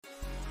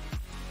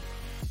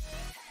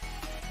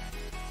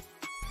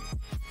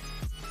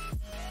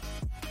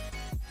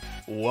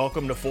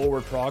Welcome to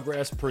Forward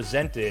Progress,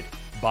 presented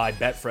by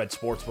Betfred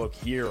Sportsbook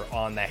here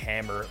on the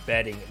Hammer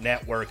Betting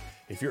Network.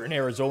 If you're in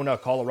Arizona,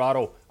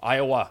 Colorado,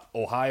 Iowa,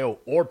 Ohio,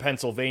 or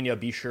Pennsylvania,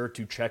 be sure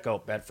to check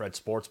out Betfred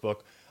Sportsbook.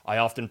 I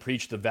often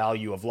preach the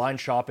value of line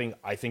shopping.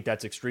 I think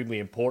that's extremely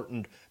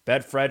important.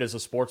 Betfred is a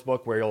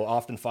sportsbook where you'll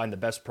often find the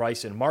best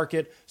price in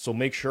market, so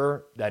make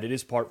sure that it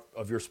is part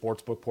of your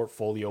sportsbook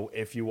portfolio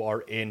if you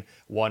are in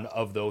one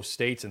of those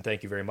states. And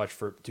thank you very much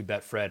to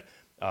Betfred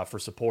for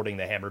supporting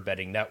the Hammer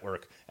Betting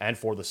Network and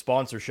for the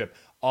sponsorship.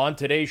 On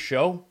today's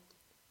show,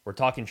 we're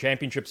talking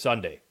Championship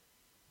Sunday.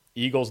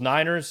 Eagles,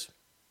 Niners,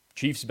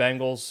 Chiefs,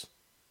 Bengals.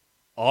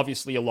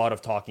 Obviously a lot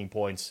of talking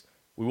points.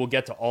 We will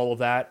get to all of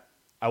that.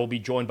 I will be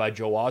joined by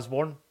Joe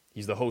Osborne.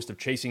 He's the host of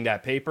Chasing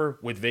That Paper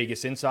with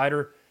Vegas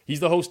Insider. He's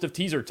the host of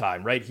Teaser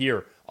Time right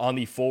here on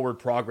the Forward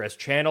Progress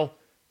channel.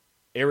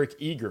 Eric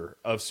Eager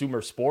of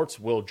Sommer Sports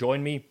will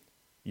join me.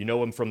 You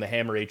know him from the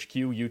Hammer HQ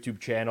YouTube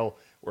channel,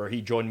 where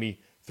he joined me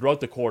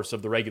throughout the course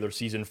of the regular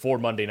season for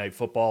Monday Night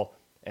Football.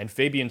 And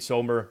Fabian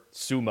Sommer,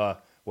 Suma,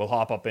 will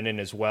hop up and in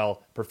as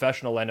well.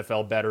 Professional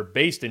NFL bettor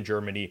based in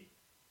Germany.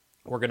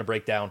 We're going to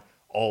break down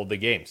all of the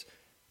games.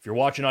 If you're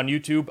watching on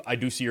YouTube, I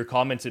do see your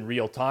comments in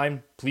real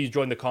time. Please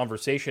join the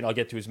conversation. I'll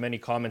get to as many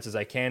comments as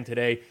I can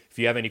today. If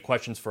you have any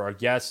questions for our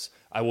guests,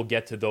 I will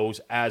get to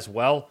those as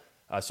well.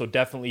 So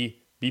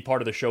definitely be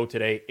part of the show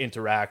today.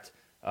 Interact.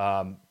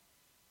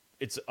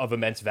 It's of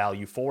immense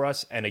value for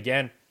us. And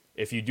again,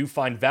 if you do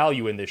find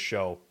value in this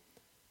show,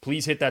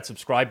 please hit that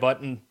subscribe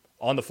button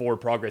on the Forward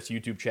Progress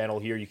YouTube channel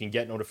here. You can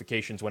get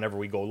notifications whenever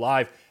we go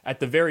live. At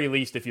the very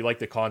least, if you like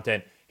the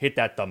content, hit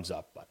that thumbs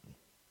up button.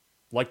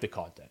 Like the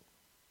content.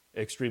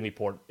 Extremely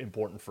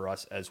important for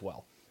us as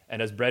well.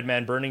 And as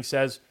Breadman Burning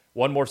says,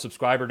 one more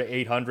subscriber to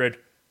 800.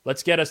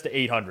 Let's get us to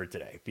 800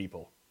 today,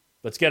 people.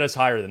 Let's get us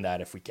higher than that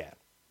if we can.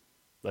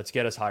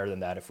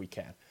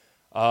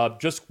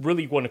 Just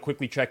really want to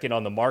quickly check in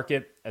on the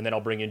market, and then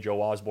I'll bring in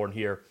Joe Osborne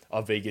here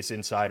of Vegas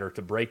Insider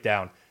to break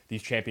down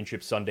these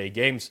Championship Sunday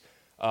games.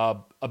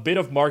 A bit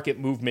of market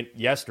movement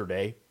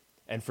yesterday,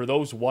 and for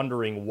those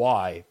wondering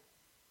why,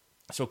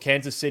 so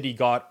Kansas City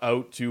got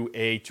out to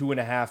a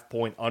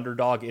 2.5-point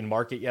underdog in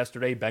market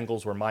yesterday.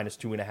 Bengals were minus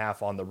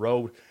 2.5 on the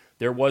road.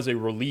 There was a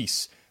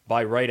release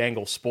by Right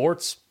Angle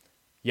Sports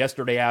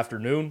yesterday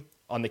afternoon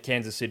on the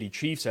Kansas City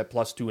Chiefs at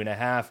plus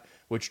 2.5,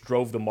 which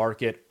drove the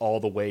market all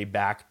the way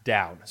back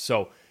down.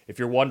 So if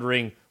you're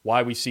wondering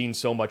why we've seen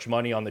so much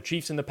money on the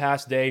Chiefs in the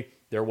past day,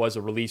 there was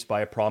a release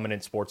by a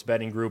prominent sports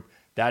betting group.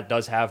 That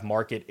does have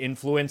market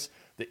influence.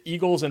 The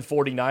Eagles and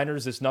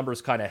 49ers, this number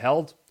is kind of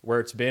held where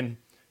it's been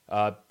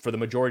for the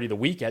majority of the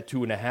week at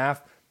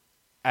 2.5.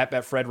 At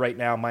Betfred right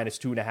now, minus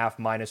 2.5,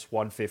 minus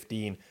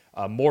 115.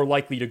 More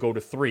likely to go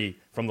to 3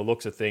 from the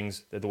looks of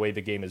things, the way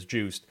the game is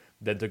juiced,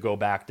 than to go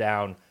back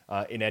down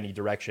in any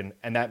direction.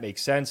 And that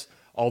makes sense,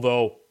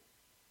 although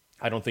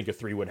I don't think a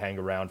 3 would hang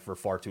around for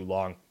far too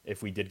long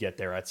if we did get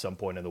there at some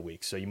point in the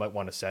week. So you might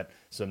want to set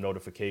some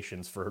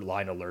notifications for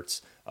line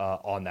alerts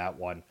on that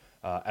one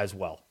as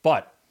well.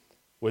 But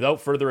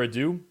without further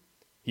ado,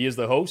 he is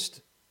the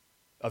host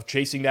of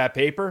Chasing That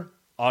Paper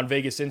on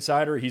Vegas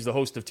Insider. He's the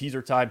host of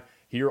Teaser Time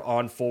here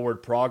on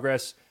Forward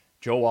Progress.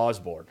 Joe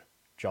Osborne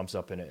jumps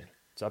up in it.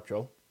 What's up,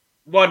 Joe?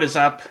 What is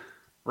up,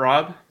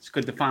 Rob? It's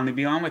good to finally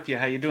be on with you.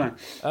 How you doing?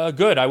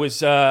 Good. I was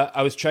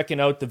checking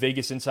out the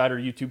Vegas Insider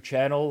YouTube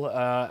channel,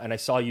 and I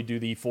saw you do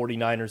the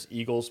 49ers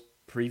Eagles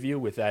preview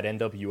with that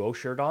NWO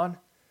shirt on.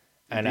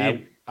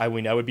 And I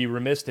would be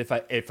remiss if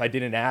I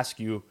didn't ask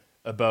you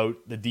about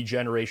the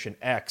Degeneration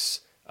X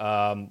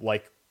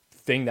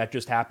thing that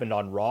just happened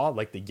on Raw,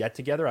 like the get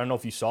together. I don't know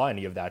if you saw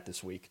any of that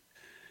this week.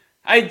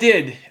 I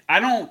did.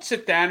 I don't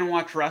sit down and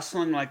watch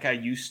wrestling like I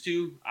used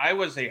to. I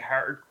was a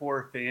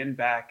hardcore fan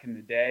back in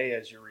the day.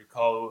 As you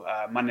recall,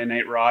 Monday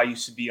Night Raw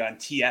used to be on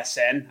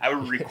TSN. I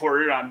would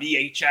record it on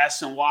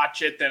VHS and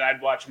watch it. Then I'd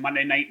watch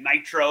Monday Night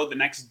Nitro the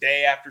next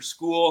day after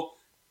school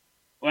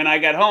when I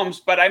got home.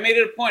 But I made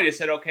it a point. I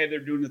said, okay, they're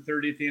doing the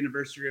 30th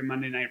anniversary of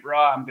Monday Night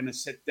Raw. I'm going to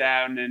sit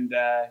down and,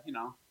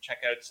 check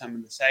out some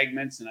of the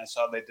segments. And I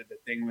saw they did the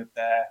thing with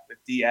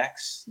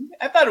DX.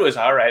 I thought it was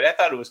all right. I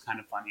thought it was kind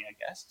of funny, I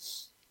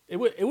guess.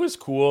 It was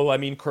cool. I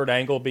mean, Kurt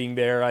Angle being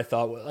there, I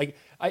thought, like,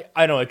 I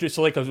don't know, it just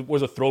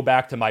was a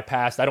throwback to my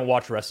past. I don't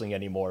watch wrestling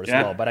anymore as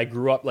well, but I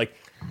grew up, like,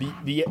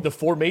 the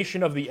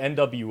formation of the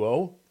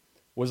NWO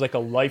was like a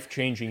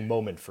life-changing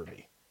moment for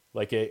me.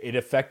 Like, it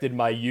affected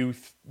my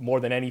youth more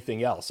than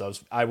anything else.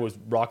 I was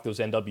rocked those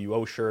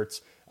NWO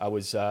shirts. I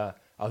was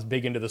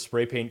big into the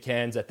spray paint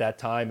cans at that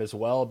time as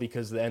well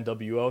because of the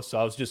NWO. So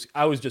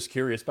I was just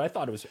curious, but I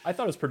thought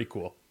it was pretty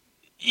cool.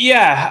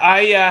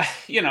 Yeah,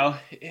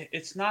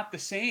 it's not the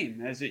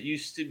same as it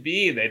used to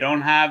be. They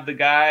don't have the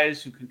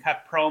guys who can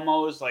cut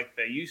promos like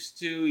they used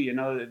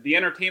to. The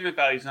entertainment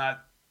value is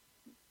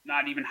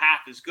not even half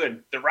as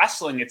good. The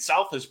wrestling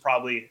itself is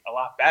probably a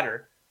lot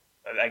better.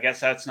 But I guess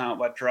that's not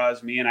what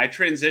draws me. And I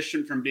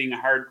transitioned from being a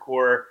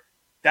hardcore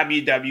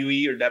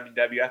WWE or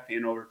WWF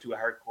fan over to a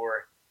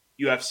hardcore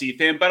UFC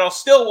fan. But I'll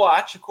still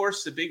watch, of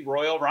course, the big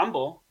Royal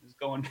Rumble is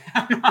going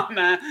down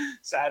on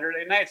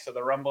Saturday night. So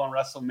the Rumble and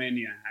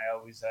WrestleMania, I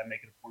always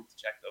make it a point to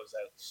check those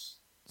out.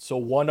 So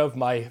one of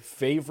my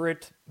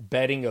favorite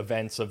betting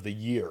events of the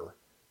year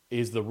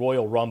is the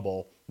Royal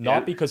Rumble.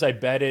 Not Yeah. because I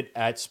bet it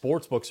at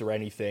sportsbooks or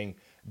anything,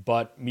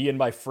 but me and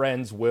my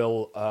friends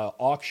will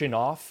auction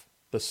off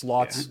the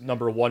slots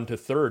number 1 to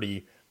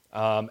 30,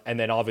 and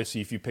then obviously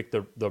if you pick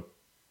the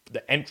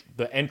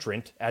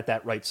entrant at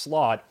that right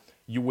slot,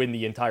 you win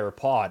the entire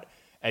pot.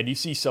 And you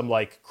see some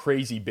like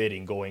crazy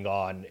bidding going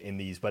on in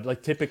these, but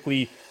like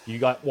typically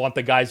you want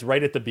the guys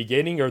right at the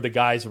beginning or the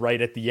guys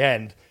right at the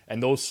end,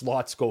 and those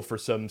slots go for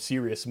some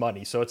serious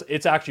money. So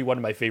it's actually one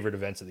of my favorite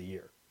events of the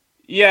year.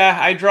 Yeah,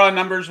 I draw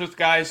numbers with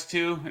guys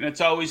too, and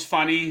it's always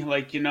funny.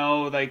 Like, you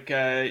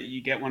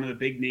get one of the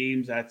big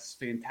names that's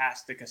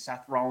fantastic. A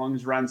Seth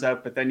Rollins runs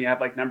out, but then you have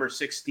like number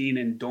 16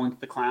 and Doink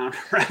the Clown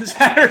runs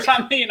out or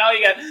something. You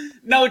get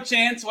no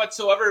chance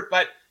whatsoever.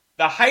 But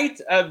the height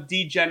of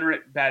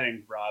degenerate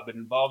betting, Rob, it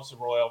involves a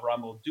Royal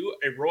Rumble. Do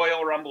a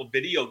Royal Rumble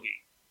video game.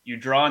 You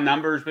draw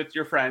numbers with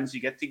your friends.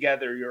 You get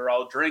together. You're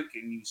all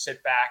drinking. You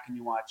sit back and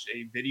you watch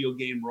a video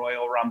game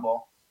Royal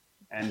Rumble.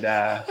 And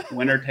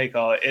winner take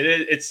all.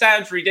 It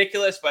sounds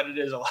ridiculous, but it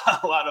is a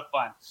lot of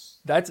fun.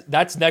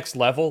 That's next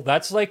level.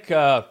 That's like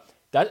that.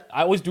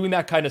 I was doing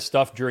that kind of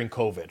stuff during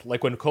COVID.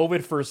 Like when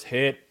COVID first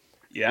hit,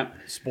 yeah,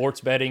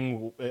 sports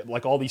betting,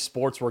 like all these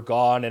sports were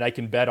gone, and I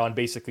can bet on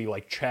basically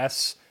like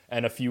chess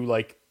and a few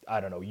like,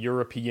 I don't know,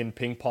 European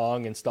ping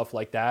pong and stuff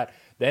like that.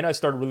 Then I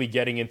started really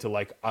getting into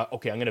like,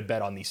 okay, I'm going to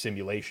bet on these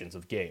simulations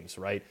of games,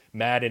 right?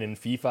 Madden and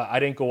FIFA.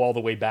 I didn't go all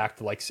the way back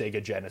to like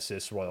Sega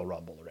Genesis, Royal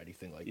Rumble, or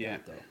anything like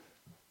that, though.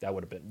 That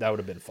would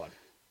have been fun.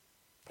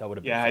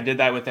 I did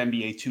that with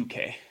NBA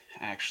 2K.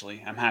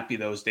 Actually, I'm happy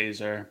those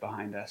days are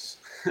behind us.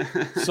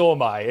 So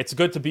am I. It's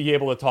good to be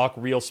able to talk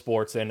real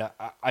sports, and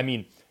I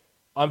mean,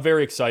 I'm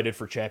very excited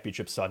for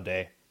Championship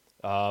Sunday.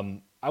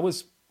 I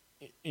was,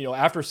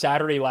 after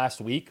Saturday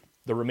last week,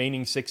 the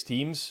remaining 6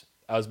 teams,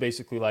 I was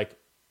basically like,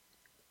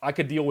 I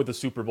could deal with the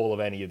Super Bowl of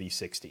any of these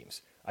 6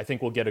 teams. I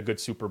think we'll get a good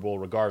Super Bowl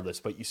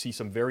regardless, but you see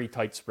some very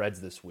tight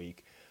spreads this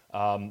week.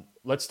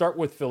 Let's start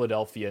with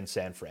Philadelphia and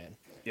San Fran.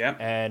 Yeah.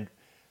 And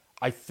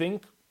I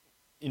think,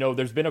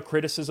 there's been a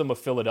criticism of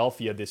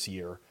Philadelphia this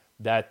year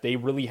that they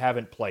really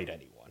haven't played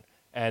anyone.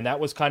 And that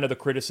was kind of the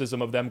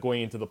criticism of them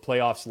going into the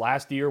playoffs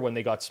last year when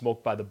they got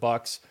smoked by the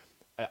Bucks.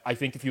 I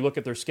think if you look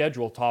at their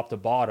schedule top to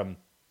bottom,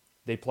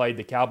 they played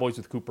the Cowboys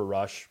with Cooper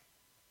Rush.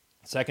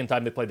 Second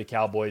time they played the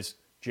Cowboys,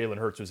 Jalen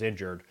Hurts was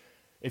injured.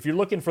 If you're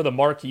looking for the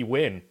marquee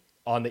win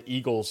on the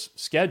Eagles'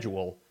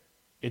 schedule,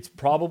 it's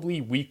probably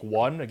week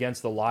 1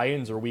 against the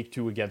Lions or week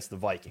 2 against the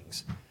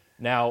Vikings.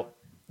 Now,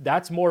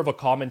 that's more of a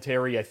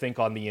commentary, I think,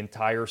 on the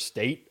entire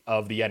state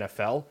of the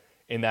NFL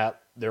in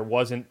that there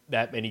wasn't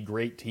that many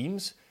great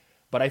teams.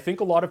 But I think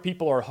a lot of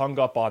people are hung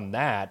up on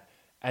that,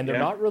 and they're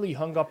not really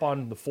hung up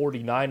on the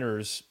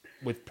 49ers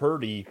with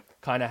Purdy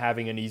kind of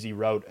having an easy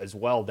route as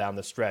well down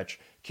the stretch.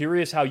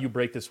 Curious how you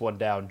break this one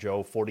down,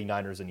 Joe,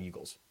 49ers and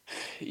Eagles.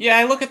 Yeah,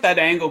 I look at that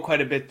angle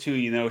quite a bit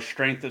too,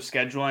 strength of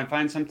schedule. I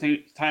find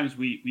sometimes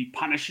we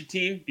punish a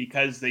team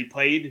because they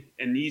played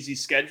an easy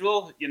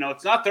schedule.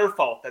 It's not their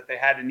fault that they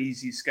had an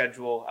easy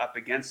schedule up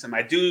against them.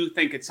 I do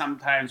think it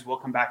sometimes will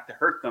come back to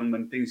hurt them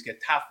when things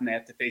get tough and they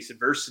have to face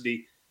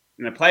adversity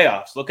in the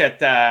playoffs. Look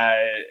at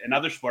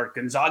another sport,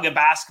 Gonzaga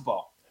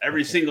basketball.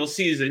 Every single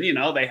season,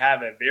 they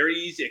have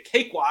a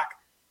cakewalk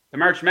to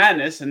March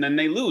Madness, and then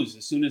they lose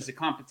as soon as the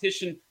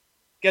competition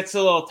gets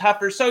a little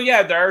tougher. So,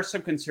 yeah, there are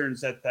some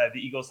concerns that the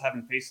Eagles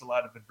haven't faced a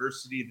lot of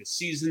adversity this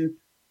season.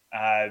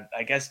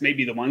 I guess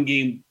maybe the one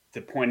game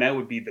to point out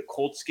would be the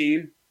Colts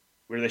game,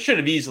 where they should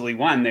have easily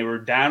won. They were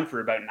down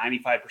for about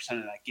 95%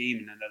 of that game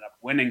and ended up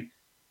winning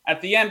at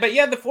the end. But,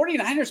 yeah, the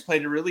 49ers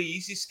played a really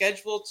easy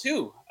schedule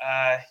too.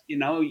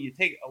 You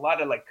take a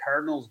lot of, like,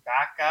 Cardinals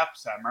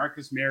backups,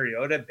 Marcus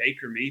Mariota,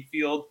 Baker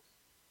Mayfield.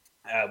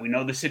 We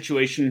know the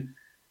situation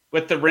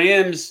with the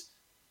Rams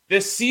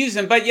this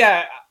season. But,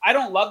 yeah, I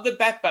don't love the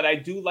bet, but I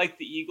do like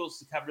the Eagles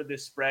to cover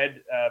this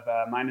spread of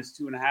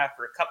 -2.5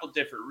 for a couple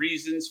different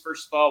reasons.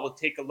 First of all, we'll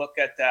take a look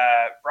at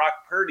Brock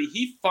Purdy.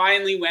 He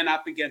finally went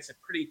up against a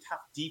pretty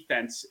tough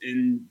defense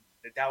in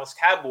the Dallas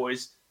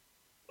Cowboys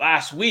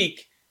last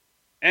week,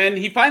 and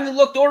he finally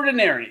looked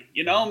ordinary.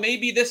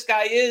 Maybe this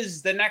guy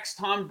is the next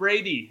Tom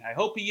Brady. I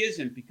hope he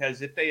isn't,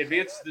 because if they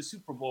advance to the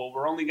Super Bowl,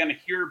 we're only going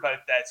to hear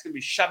about that. It's going to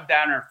be shoved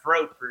down our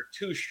throat for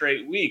 2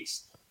 straight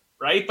weeks.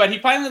 Right? But he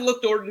finally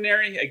looked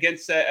ordinary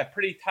against a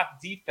pretty tough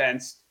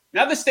defense.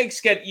 Now the stakes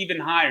get even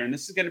higher, and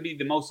this is going to be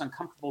the most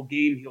uncomfortable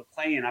game he'll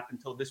play in up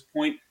until this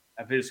point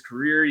of his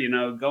career.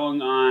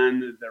 Going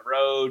on the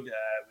road.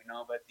 We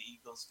know about the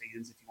Eagles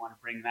fans, if you want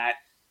to bring that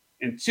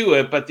into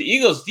it. But the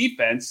Eagles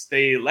defense,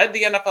 they led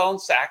the NFL in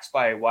sacks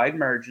by a wide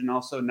margin,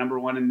 also number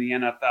 1 in the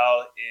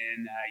NFL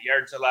in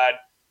yards allowed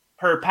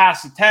per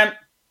pass attempt.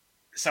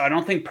 So I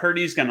don't think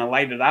Purdy's going to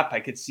light it up. I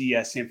could see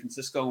San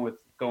Francisco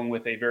going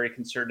with a very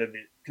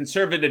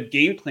conservative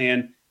game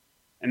plan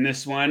in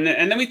this one.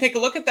 And then we take a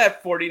look at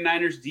that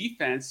 49ers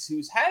defense,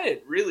 who's had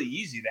it really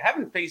easy. They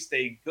haven't faced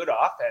a good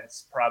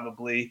offense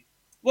probably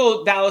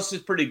Well, Dallas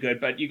is pretty good,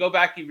 but you go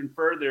back even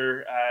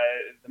further,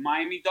 the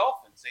Miami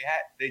Dolphins,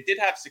 they did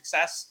have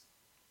success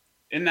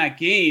in that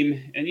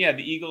game. And yeah,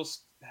 the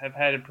Eagles have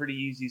had a pretty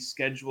easy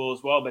schedule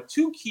as well. But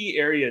two key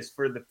areas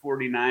for the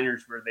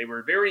 49ers where they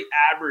were very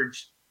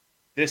average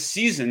this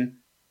season,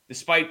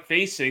 despite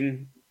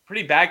facing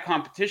pretty bad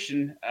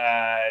competition.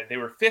 They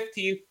were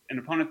 15th in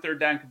opponent third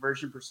down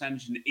conversion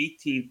percentage and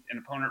 18th in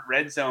opponent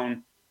red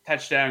zone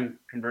touchdown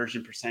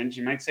conversion percentage.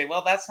 You might say,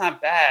 well, that's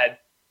not bad.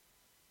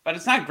 But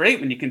it's not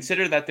great when you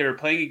consider that they were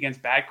playing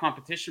against bad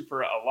competition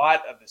for a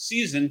lot of the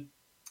season.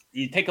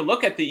 You take a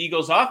look at the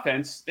Eagles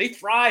offense, they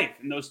thrive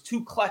in those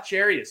two clutch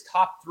areas,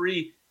 top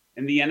three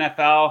in the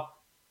NFL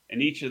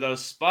in each of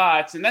those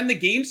spots. And then the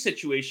game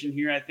situation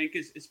here, I think,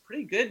 is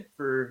pretty good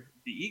for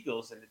the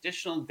Eagles. An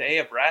additional day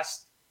of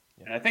rest.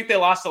 And I think they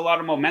lost a lot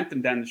of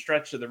momentum down the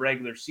stretch of the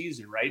regular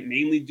season, right?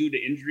 Mainly due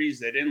to injuries.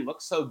 They didn't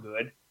look so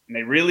good. And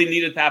they really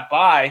needed that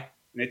bye.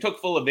 And they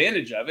took full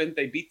advantage of it.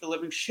 They beat the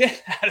living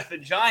shit out of the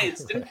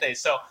Giants, didn't they?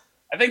 So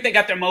I think they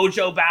got their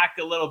mojo back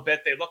a little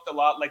bit. They looked a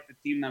lot like the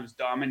team that was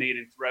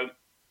dominating throughout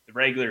the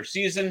regular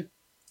season.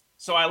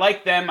 So I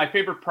like them. My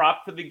favorite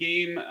prop for the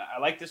game, I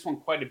like this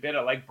one quite a bit.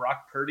 I like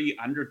Brock Purdy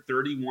under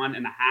 31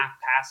 and a half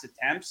pass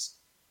attempts.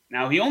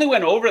 Now, he only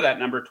went over that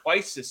number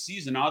twice this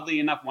season. Oddly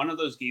enough, one of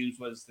those games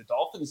was the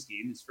Dolphins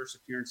game, his first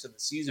appearance of the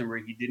season where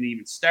he didn't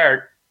even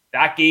start.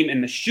 That game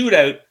in the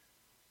shootout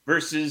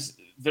versus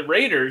the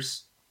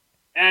Raiders.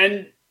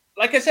 And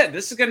like I said,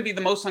 this is going to be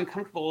the most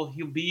uncomfortable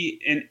he'll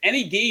be in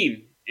any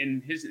game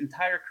in his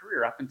entire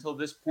career up until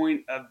this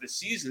point of the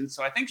season.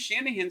 So I think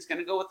Shanahan's going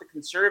to go with the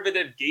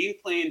conservative game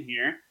plan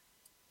here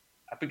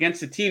up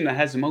against a team that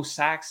has the most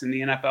sacks in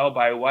the NFL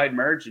by a wide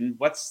margin.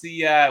 What's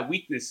the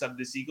weakness of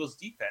this Eagles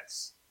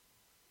defense?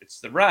 It's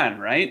the run,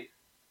 right?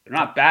 They're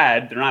not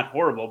bad. They're not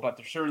horrible, but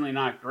they're certainly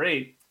not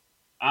great.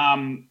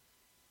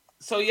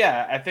 So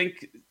yeah, I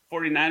think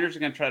 49ers are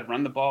going to try to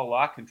run the ball a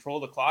lot, control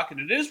the clock. And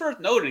it is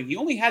worth noting, he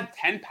only had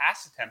 10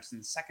 pass attempts in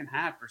the second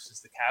half versus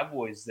the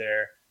Cowboys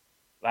there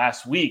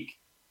last week.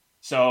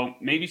 So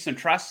maybe some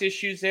trust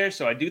issues there.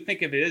 So I do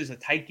think if it is a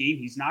tight game,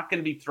 he's not going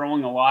to be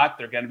throwing a lot.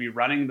 They're going to be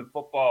running the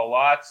football a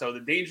lot. So the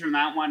danger in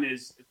that one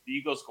is if the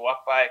Eagles go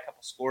up by a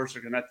couple scores,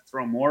 they're going to have to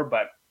throw more.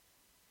 But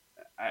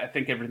I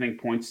think everything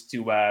points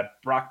to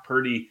Brock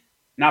Purdy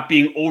not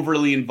being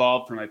overly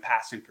involved from a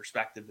passing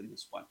perspective in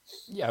this one.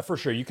 Yeah, for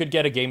sure. You could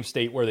get a game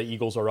state where the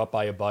Eagles are up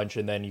by a bunch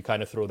and then you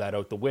kind of throw that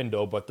out the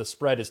window, but the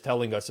spread is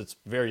telling us it's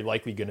very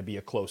likely going to be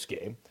a close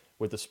game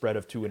with a spread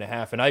of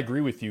 2.5. And I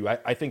agree with you.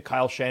 I think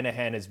Kyle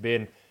Shanahan has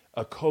been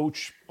a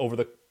coach over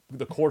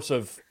the course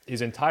of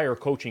his entire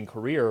coaching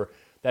career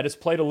that has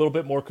played a little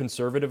bit more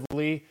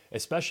conservatively,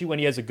 especially when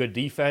he has a good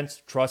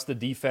defense, trust the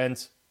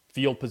defense,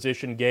 field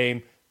position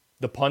game.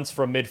 The punts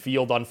from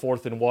midfield on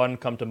 4th and 1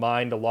 come to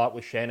mind a lot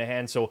with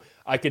Shanahan. So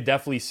I could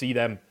definitely see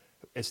them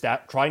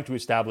trying to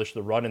establish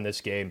the run in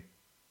this game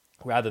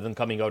rather than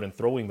coming out and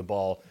throwing the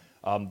ball.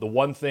 The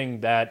one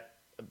thing that,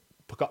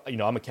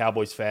 I'm a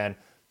Cowboys fan.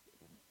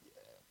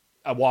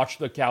 I watched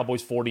the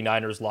Cowboys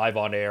 49ers live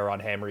on air on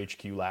Hammer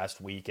HQ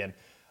last week, and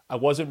I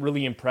wasn't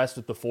really impressed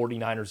with the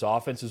 49ers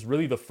offense. It's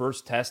really the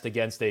first test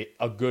against a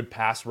good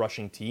pass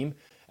rushing team.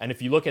 And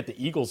if you look at the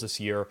Eagles this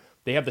year,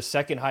 they have the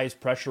second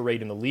highest pressure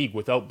rate in the league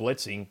without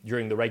blitzing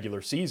during the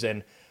regular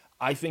season.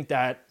 I think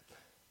that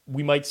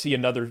we might see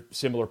another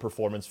similar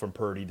performance from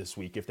Purdy this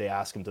week if they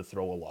ask him to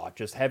throw a lot.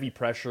 Just heavy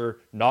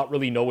pressure, not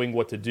really knowing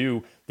what to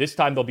do. This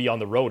time they'll be on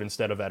the road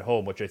instead of at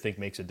home, which I think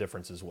makes a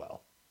difference as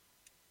well.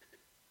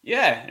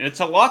 Yeah, and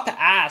it's a lot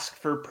to ask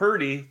for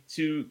Purdy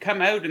to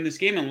come out in this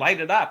game and light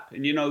it up.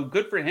 And,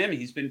 good for him.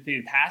 He's been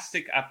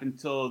fantastic up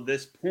until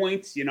this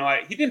point. He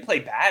didn't play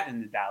bad in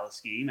the Dallas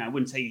game. I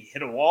wouldn't say he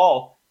hit a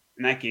wall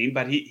in that game,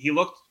 but he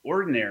looked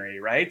ordinary,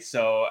 right?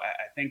 So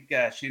I think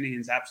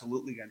Shanahan's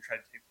absolutely going to try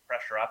to take the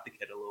pressure off the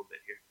kid a little bit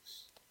here.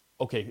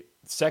 Okay,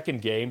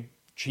 second game,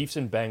 Chiefs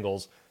and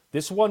Bengals.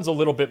 This one's a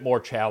little bit more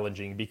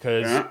challenging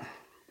because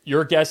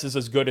your guess is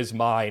as good as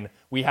mine.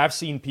 We have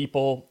seen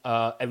people,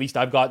 at least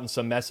I've gotten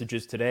some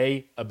messages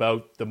today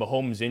about the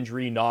Mahomes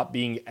injury not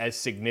being as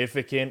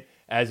significant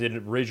as it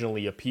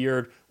originally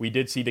appeared. We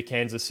did see the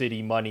Kansas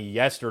City money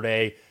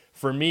yesterday.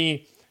 For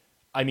me,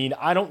 I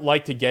don't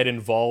like to get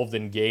involved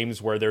in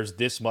games where there's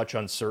this much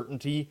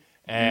uncertainty.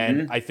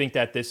 And I think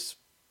that this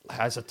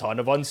has a ton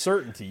of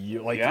uncertainty.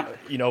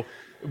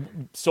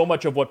 So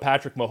much of what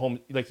Patrick Mahomes,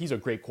 he's a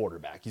great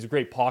quarterback. He's a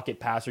great pocket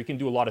passer. He can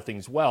do a lot of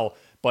things well,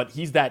 but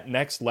he's that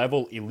next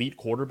level elite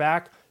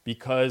quarterback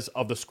because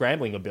of the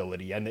scrambling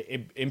ability and the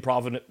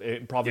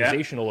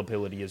improvisational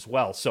ability as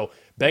well. So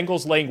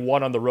Bengals laying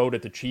 1 on the road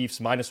at the Chiefs,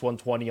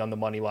 -120 on the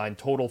money line,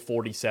 total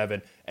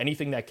 47.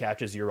 Anything that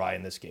catches your eye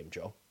in this game,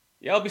 Joe?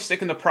 Yeah, I'll be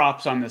sticking the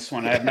props on this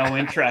one. I have no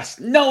interest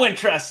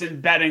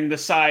in betting the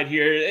side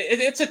here.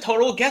 It's a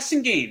total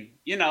guessing game.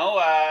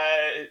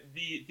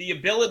 The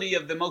ability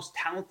of the most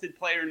talented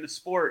player in the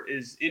sport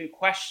is in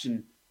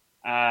question.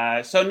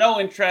 So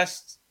no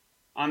interest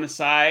on the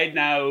side.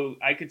 Now,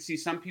 I could see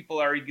some people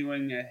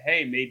arguing,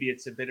 hey, maybe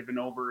it's a bit of an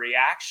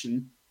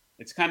overreaction.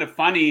 it's kind of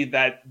funny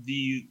that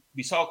we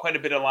saw quite a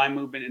bit of line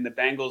movement in the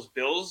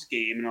Bengals-Bills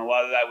game, and a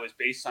lot of that was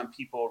based on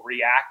people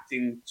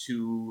reacting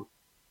to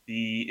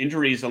the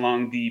injuries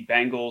along the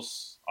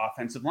Bengals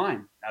offensive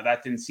line. Now,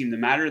 that didn't seem to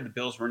matter. The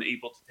Bills weren't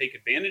able to take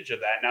advantage of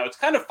that. Now, it's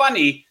kind of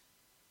funny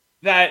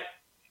that,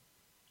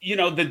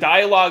 the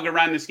dialogue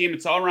around this game,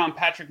 it's all around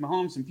Patrick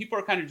Mahomes, and people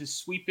are kind of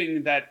just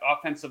sweeping that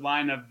offensive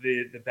line of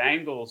the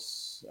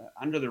Bengals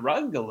under the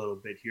rug a little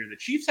bit here. The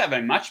Chiefs have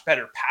a much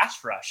better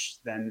pass rush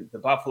than the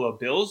Buffalo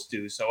Bills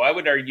do. So I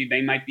would argue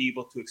they might be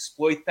able to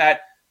exploit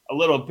that a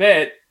little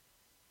bit.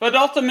 But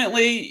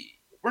ultimately,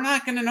 we're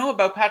not going to know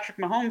about Patrick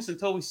Mahomes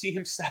until we see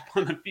him step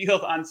on the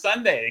field on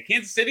Sunday.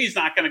 Kansas City's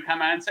not going to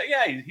come out and say,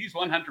 yeah, he's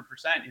 100%,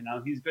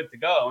 he's good to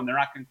go. And they're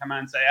not going to come out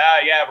and say,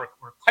 yeah,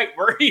 we're quite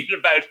worried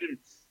about him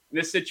in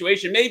this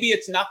situation. Maybe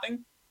it's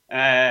nothing.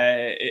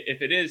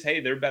 If it is, hey,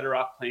 they're better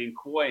off playing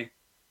coy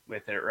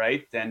with it,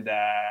 right? And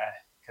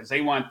because they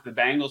want the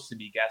Bengals to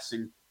be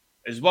guessing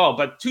as well.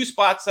 But two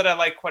spots that I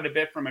like quite a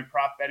bit from a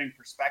prop betting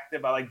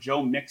perspective. I like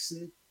Joe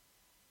Mixon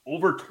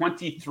over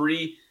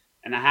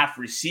 23.5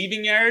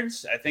 receiving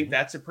yards. I think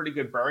that's a pretty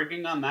good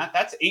bargain on that.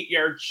 That's 8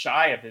 yards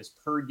shy of his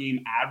per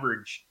game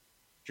average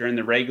during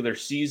the regular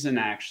season,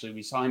 actually.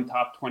 We saw him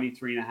top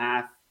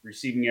 23.5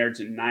 receiving yards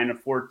in 9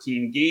 of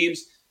 14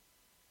 games.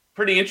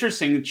 Pretty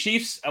interesting. The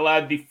Chiefs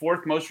allowed the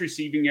fourth most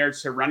receiving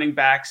yards to running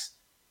backs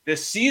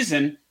this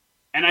season.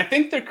 And I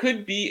think there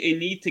could be a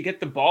need to get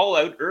the ball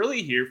out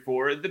early here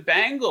for the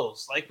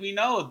Bengals. Like, we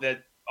know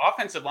that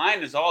offensive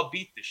line is all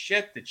beat to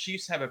shit. The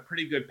Chiefs have a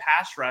pretty good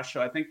pass rush,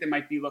 so I think they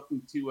might be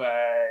looking to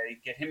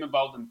get him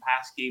involved in the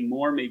pass game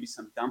more, maybe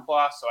some dump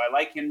off. So I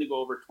like him to go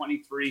over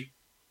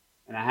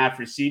 23.5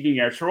 receiving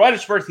yards. For what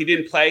it's worth, he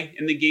didn't play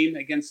in the game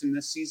against him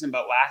this season,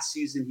 but last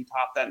season he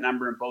topped that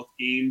number in both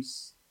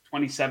games,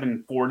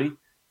 27-40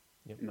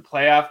 in the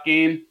playoff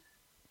game.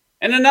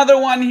 And another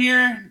one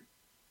here,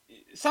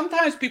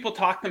 sometimes people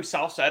talk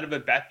themselves out of a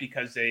bet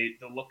because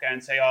they'll look at it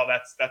and say, oh,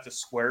 that's a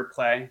square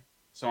play,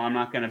 so I'm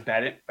not going to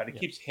bet it. But it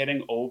keeps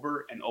hitting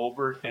over and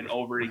over and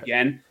over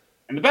again.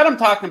 And the bet I'm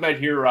talking about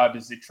here, Rob,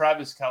 is the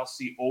Travis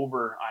Kelce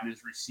over on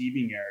his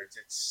receiving yards.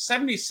 It's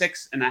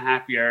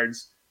 76.5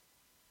 yards.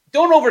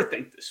 Don't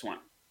overthink this one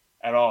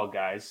at all,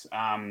 guys.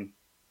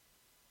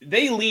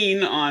 They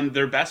lean on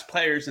their best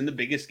players in the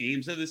biggest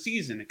games of the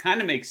season. It kind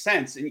of makes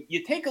sense. And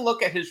you take a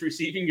look at his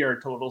receiving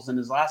yard totals in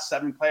his last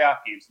 7 playoff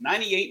games: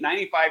 98,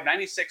 95,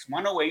 96,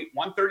 108,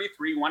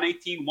 133,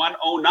 118,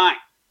 109.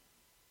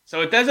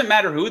 So it doesn't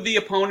matter who the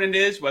opponent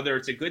is, whether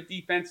it's a good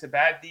defense, a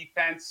bad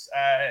defense.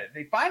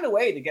 They find a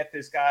way to get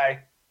this guy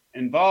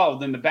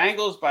involved. And the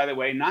Bengals, by the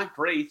way, not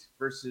great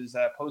versus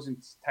opposing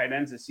tight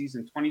ends this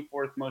season.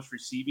 24th most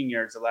receiving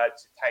yards allowed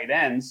to tight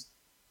ends.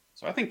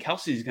 So I think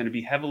Kelce is going to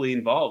be heavily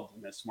involved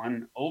in this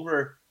one,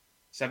 over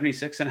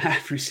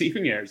 76.5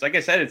 receiving yards. Like I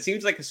said, it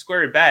seems like a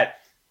square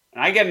bet.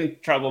 And I get in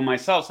trouble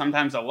myself.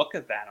 Sometimes I'll look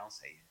at that and I'll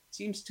say, it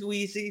seems too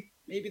easy.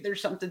 Maybe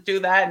there's something to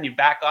that, and you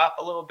back off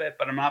a little bit,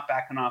 but I'm not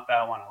backing off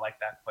that one. I like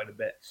that quite a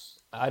bit.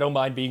 I don't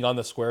mind being on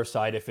the square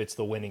side if it's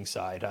the winning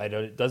side.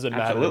 It doesn't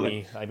matter to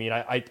me. I mean,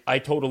 I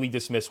totally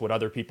dismiss what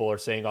other people are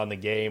saying on the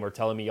game or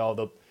telling me,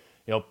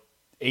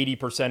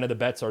 80% of the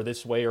bets are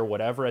this way or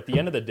whatever. At the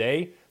end of the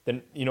day,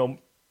 then,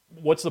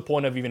 what's the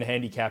point of even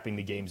handicapping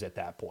the games at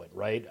that point,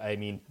 right? I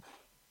mean,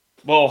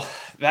 well,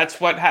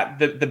 that's what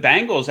happened. The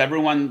Bengals,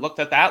 everyone looked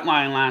at that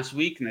line last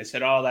week and they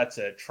said, oh, that's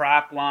a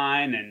trap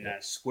line and a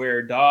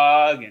square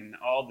dog and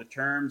all the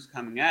terms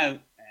coming out.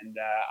 And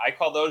I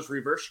call those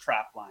reverse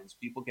trap lines.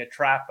 People get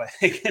trapped by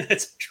thinking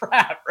it's a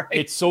trap, right?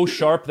 It's so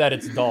sharp that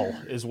it's dull,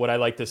 is what I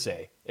like to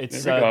say.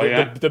 It's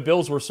the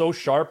Bills were so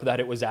sharp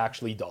that it was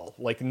actually dull.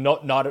 Like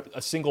not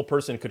a single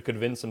person could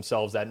convince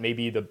themselves that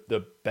maybe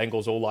the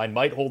Bengals O-line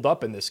might hold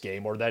up in this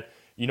game, or that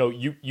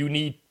you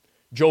need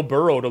Joe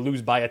Burrow to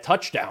lose by a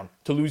touchdown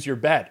to lose your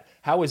bet.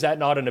 How is that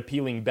not an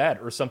appealing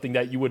bet or something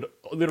that you would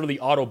literally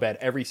auto bet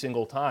every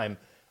single time?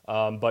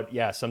 But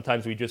yeah,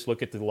 sometimes we just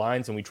look at the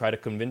lines and we try to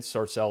convince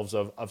ourselves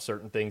of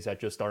certain things that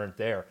just aren't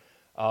there.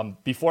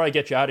 Before I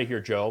get you out of here,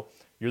 Joe,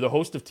 you're the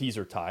host of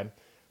Teaser Time.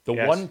 The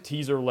one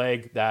teaser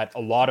leg that a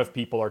lot of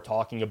people are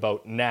talking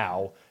about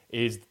now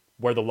is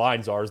where the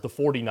lines are, is the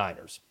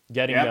 49ers,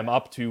 getting them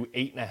up to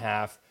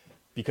 8.5,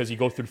 because you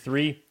go through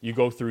 3, you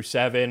go through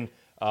 7.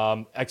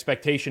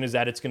 Expectation is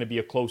that it's going to be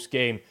a close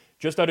game.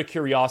 Just out of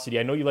curiosity,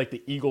 I know you like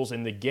the Eagles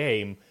in the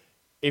game.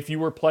 If you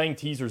were playing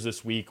teasers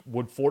this week,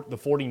 would the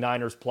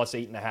 49ers plus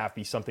 8.5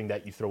 be something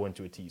that you throw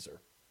into a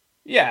teaser?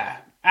 Yeah,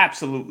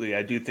 absolutely.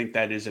 I do think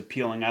that is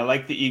appealing. I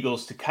like the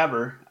Eagles to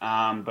cover,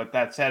 but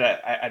that said,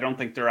 I don't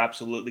think they're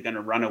absolutely going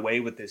to run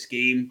away with this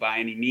game by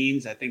any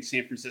means. I think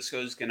San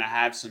Francisco is going to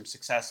have some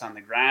success on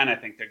the ground. I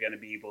think they're going to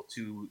be able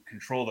to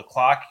control the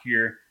clock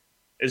here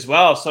as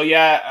well. So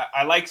yeah,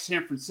 I like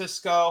San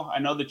Francisco. I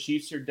know the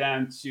Chiefs are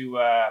down to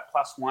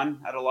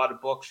 +1 at a lot of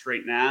books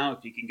right now.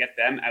 If you can get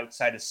them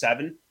outside of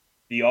 7,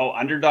 the all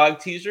underdog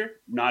teaser,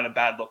 not a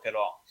bad look at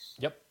all.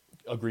 Yep.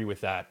 Agree with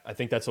that. I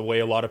think that's the way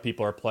a lot of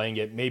people are playing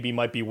it. Maybe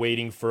might be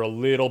waiting for a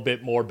little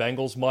bit more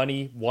Bengals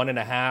money,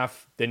 1.5.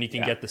 Then you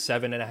can get the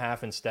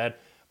 7.5 instead.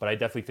 but I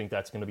definitely think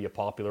that's going to be a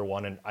popular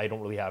one, and I don't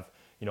really have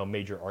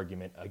major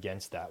argument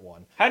against that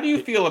one. How do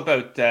you feel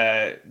about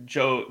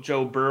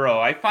Joe Burrow?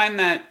 I find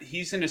that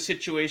he's in a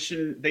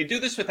situation. They do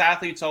this with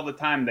athletes all the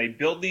time. They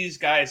build these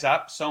guys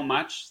up so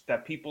much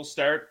that people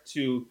start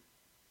to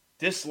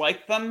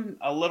dislike them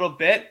a little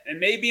bit. And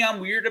maybe I'm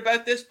weird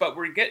about this, but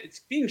it's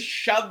being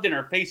shoved in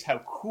our face how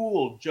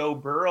cool Joe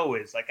Burrow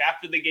is. Like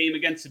after the game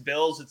against the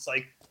Bills, it's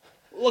like,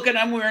 look at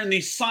him wearing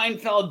these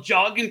Seinfeld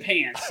jogging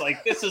pants.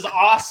 Like, this is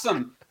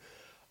awesome.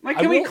 Like,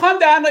 can we calm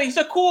down? Like, he's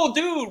a cool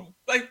dude.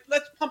 Like,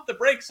 let's pump the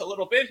brakes a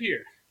little bit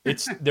here.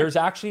 There's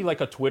actually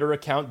like a Twitter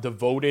account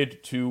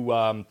devoted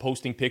to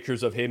posting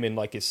pictures of him in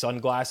like his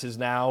sunglasses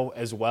now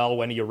as well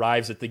when he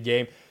arrives at the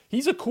game.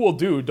 He's a cool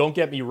dude, don't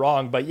get me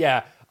wrong, but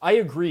yeah, I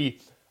agree.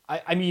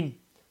 I mean,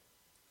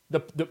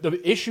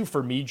 the issue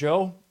for me,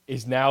 Joe,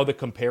 is now the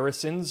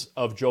comparisons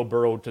of Joe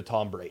Burrow to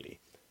Tom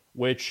Brady,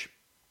 which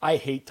I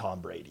hate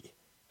Tom Brady.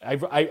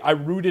 I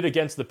rooted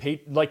against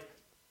like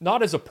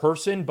not as a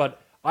person,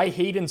 but I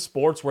hate in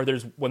sports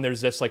when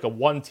there's this like a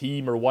one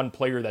team or one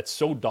player that's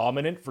so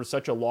dominant for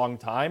such a long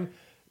time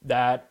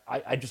that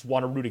I just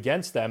want to root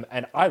against them.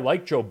 And I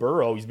like Joe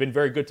Burrow. He's been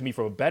very good to me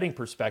from a betting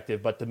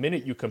perspective. But the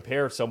minute you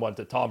compare someone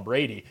to Tom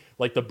Brady,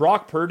 like the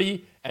Brock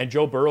Purdy and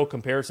Joe Burrow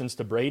comparisons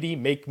to Brady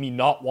make me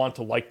not want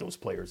to like those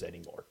players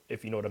anymore,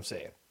 if you know what I'm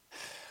saying.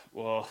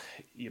 Well,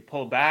 you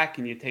pull back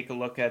and you take a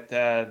look at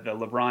the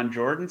LeBron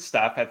Jordan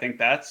stuff. I think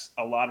that's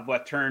a lot of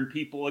what turned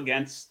people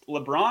against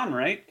LeBron,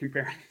 right?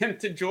 Comparing him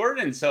to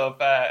Jordan. So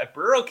if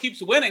Burrow keeps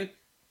winning,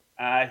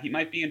 he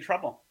might be in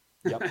trouble.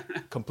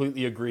 Yep,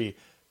 completely agree.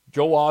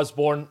 Joe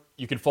Osborne,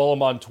 you can follow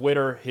him on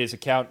Twitter, his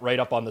account right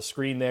up on the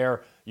screen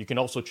there. You can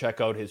also check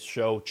out his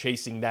show,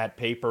 Chasing That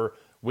Paper,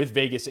 with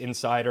Vegas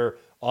Insider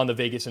on the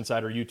Vegas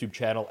Insider YouTube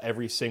channel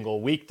every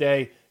single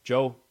weekday.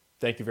 Joe,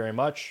 thank you very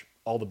much.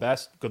 All the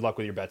best. Good luck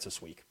with your bets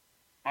this week.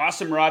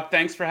 Awesome, Rod.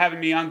 Thanks for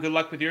having me on. Good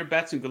luck with your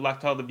bets and good luck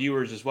to all the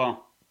viewers as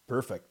well.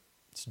 Perfect.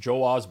 It's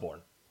Joe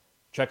Osborne.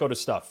 Check out his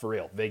stuff, for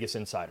real. Vegas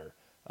Insider.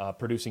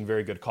 Producing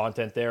very good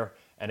content there.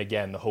 And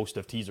again, the host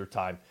of Teaser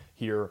Time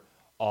here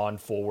on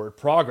Forward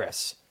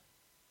Progress.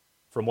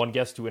 From one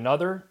guest to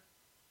another,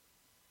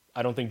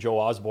 I don't think Joe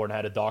Osborne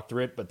had a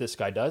doctorate, but this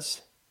guy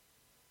does.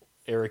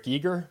 Eric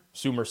Eager,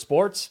 Sommer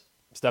Sports,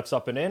 steps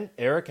up and in.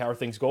 Eric, how are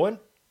things going?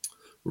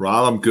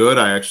 Rob, I'm good.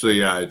 I actually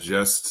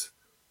just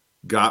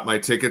got my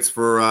tickets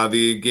for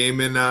the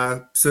game in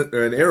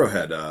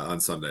Arrowhead on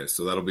Sunday,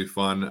 so that'll be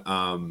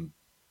fun.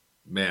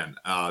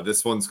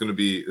 This one's gonna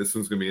be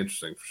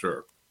interesting for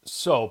sure.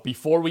 So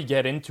before we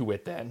get into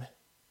it, then,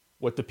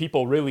 what the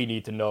people really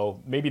need to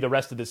know, maybe the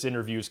rest of this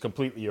interview is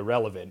completely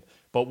irrelevant,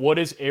 but what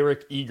is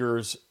Eric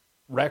Eager's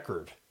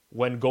record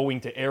when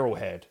going to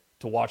Arrowhead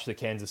to watch the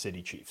Kansas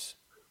City Chiefs?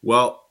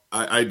 Well,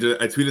 I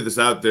tweeted this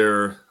out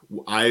there.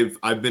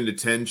 I've been to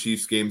 10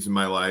 Chiefs games in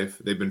my life.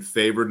 They've been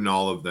favored in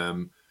all of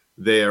them.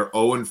 They are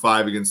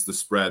 0-5 against the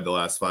spread the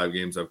last 5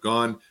 games I've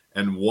gone,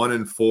 and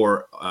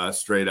 1-4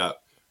 straight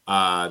up.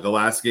 The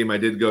last game I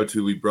did go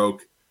to, we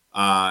broke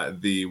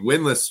the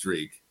winless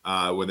streak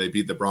when they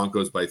beat the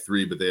Broncos by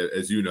 3, but they,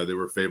 as you know, they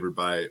were favored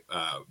by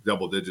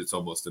double digits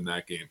almost in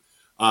that game.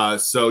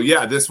 So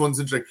yeah, this one's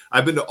interesting.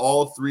 I've been to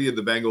all 3 of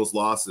the Bengals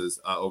losses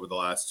over the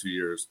last 2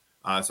 years.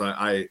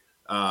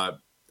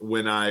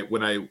 When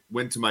I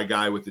went to my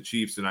guy with the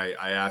Chiefs and I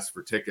asked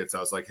for tickets, I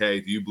was like, "Hey,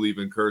 do you believe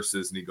in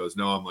curses?" And he goes,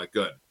 "No." I'm like,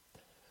 "Good."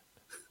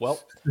 Well,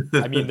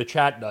 I mean, the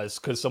chat does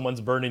because someone's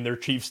burning their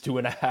Chiefs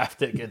 2.5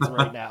 tickets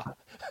right now.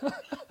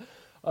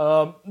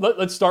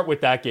 Let's start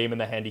with that game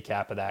and the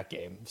handicap of that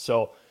game.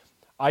 So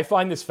I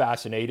find this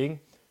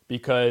fascinating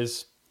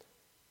because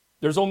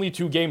there's only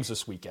 2 games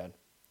this weekend,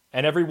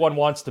 and everyone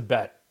wants to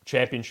bet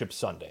Championship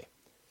Sunday.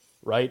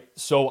 Right?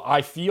 So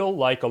I feel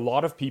like a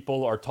lot of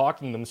people are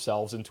talking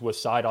themselves into a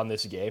side on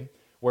this game,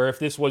 where if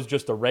this was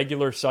just a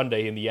regular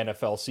Sunday in the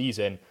NFL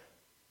season,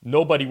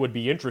 nobody would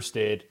be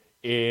interested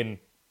in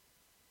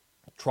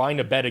trying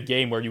to bet a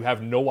game where you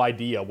have no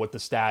idea what the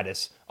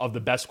status of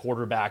the best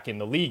quarterback in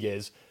the league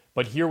is.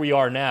 But here we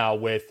are now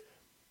with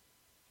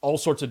all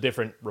sorts of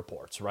different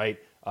reports, right?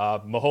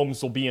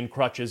 Mahomes will be in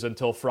crutches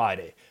until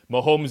Friday.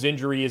 Mahomes'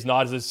 injury is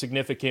not as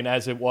significant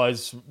as it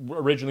was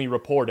originally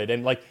reported.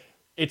 And like,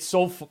 it's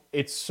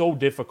so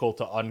difficult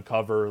to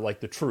uncover like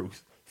the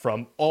truth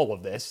from all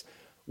of this.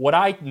 What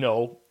I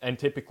know, and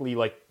typically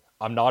like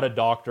I'm not a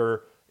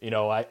doctor,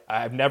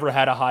 I've never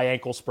had a high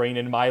ankle sprain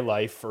in my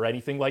life or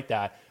anything like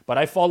that, but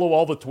I follow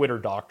all the Twitter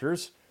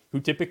doctors who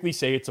typically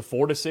say it's a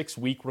 4 to 6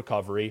 week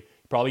recovery.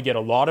 You probably get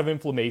a lot of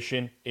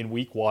inflammation in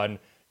week 1.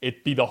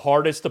 It'd be the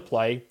hardest to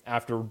play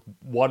after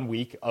 1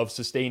 week of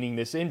sustaining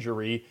this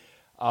injury.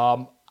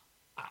 I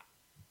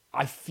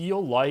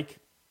feel like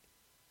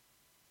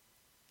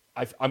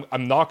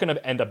I'm not going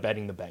to end up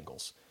betting the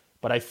Bengals,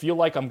 but I feel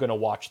like I'm going to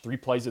watch 3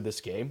 plays of this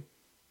game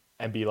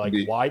and be like,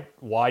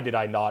 why did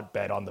I not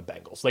bet on the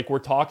Bengals? Like, we're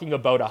talking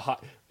about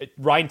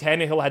Ryan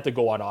Tannehill had to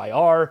go on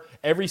IR.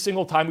 Every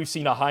single time we've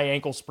seen a high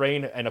ankle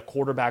sprain and a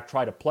quarterback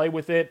try to play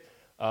with it,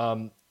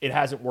 it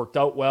hasn't worked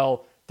out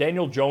well.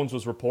 Daniel Jones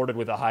was reported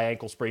with a high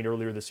ankle sprain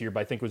earlier this year,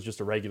 but I think it was just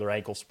a regular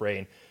ankle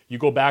sprain. You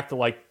go back to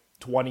like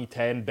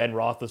 2010, Ben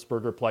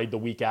Roethlisberger played the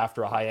week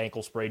after a high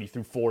ankle sprain. He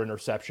threw 4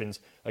 interceptions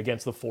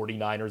against the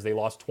 49ers. They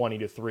lost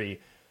 20-3.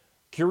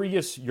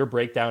 Curious your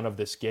breakdown of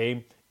this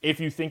game, if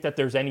you think that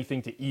there's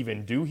anything to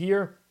even do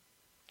here.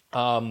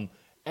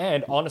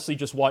 And honestly,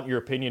 just want your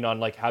opinion on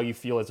like how you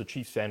feel as a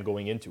Chiefs fan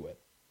going into it.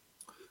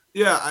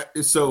 Yeah,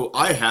 so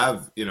I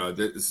have,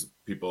 this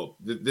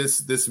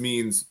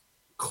means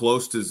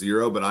close to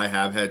 0, but I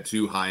have had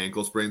 2 high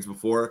ankle sprains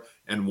before,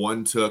 and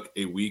one took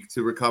a week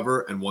to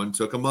recover and one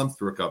took a month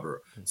to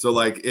recover. So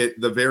like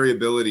the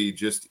variability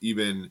just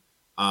even,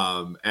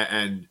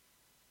 it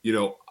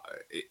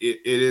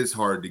is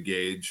hard to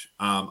gauge.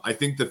 I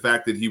think the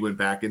fact that he went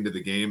back into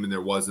the game and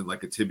there wasn't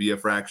like a tibia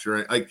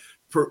fracture, like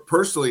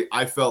personally,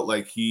 I felt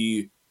like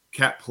he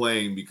kept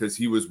playing because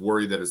he was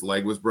worried that his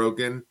leg was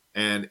broken.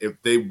 And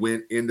if they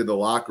went into the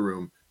locker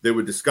room, they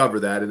would discover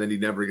that, and then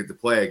he'd never get to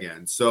play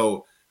again.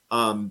 So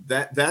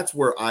that's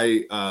where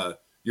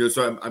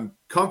so I'm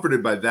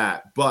comforted by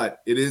that,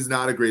 but it is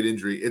not a great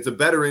injury. It's a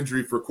better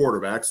injury for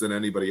quarterbacks than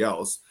anybody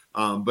else,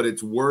 but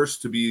it's worse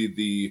to be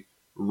the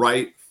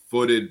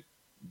right-footed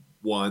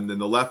one than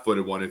the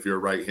left-footed one if you're a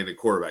right-handed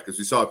quarterback. As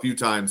we saw a few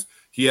times,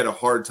 he had a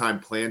hard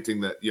time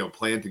planting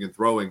and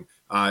throwing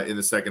in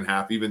the second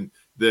half. Even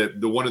the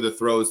one of the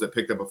throws that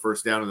picked up a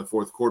first down in the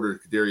fourth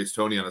quarter, Kadarius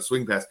Toney on a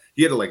swing pass,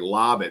 he had to like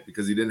lob it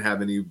because he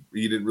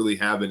didn't really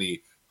have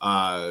any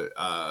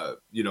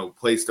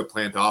place to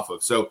plant off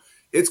of. So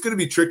it's going to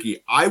be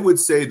tricky. I would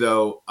say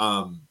though,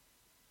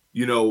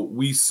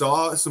 we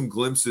saw some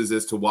glimpses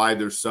as to why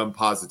there's some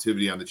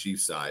positivity on the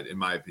Chiefs side, in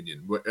my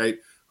opinion, right?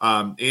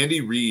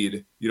 Andy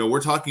Reid,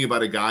 we're talking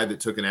about a guy that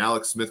took an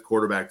Alex Smith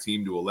quarterback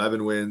team to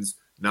 11 wins,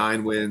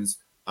 9 wins,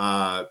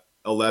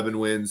 11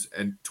 wins,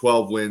 and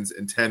 12 wins,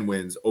 and 10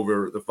 wins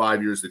over the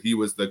 5 years that he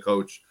was the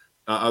coach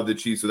of the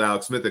Chiefs with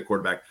Alex Smith at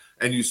quarterback.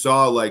 And you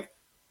saw like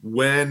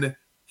when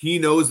he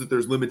knows that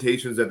there's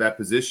limitations at that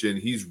position,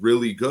 he's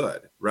really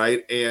good,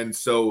 right? And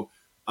so,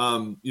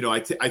 I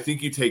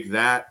think you take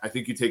that. I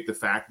think you take the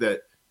fact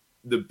that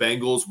the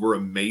Bengals were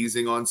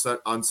amazing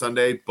on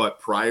Sunday, but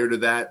prior to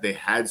that, they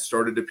had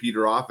started to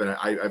peter off. And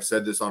I've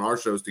said this on our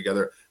shows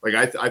together. Like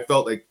I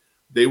felt like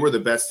they were the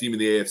best team in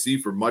the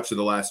AFC for much of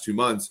the last 2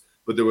 months,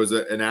 but there was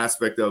an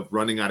aspect of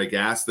running out of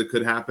gas that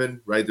could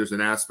happen, right? There's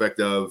an aspect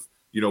of,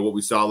 what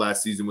we saw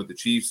last season with the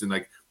Chiefs, and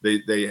like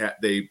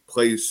they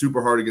play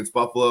super hard against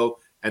Buffalo,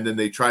 and then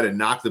they try to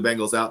knock the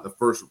Bengals out in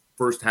the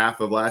first half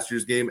of last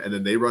year's game, and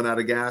then they run out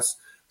of gas.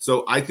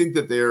 So I think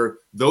that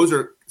those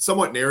are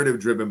somewhat narrative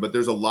driven, but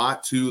there's a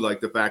lot to like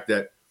the fact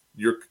that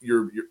your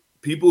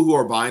people who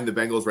are buying the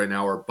Bengals right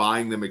now are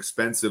buying them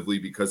expensively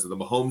because of the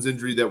Mahomes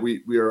injury that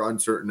we are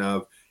uncertain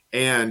of,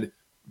 and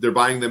they're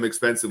buying them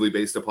expensively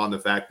based upon the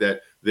fact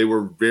that they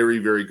were very,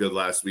 very good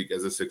last week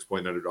as a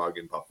 6-point underdog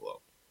in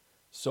Buffalo.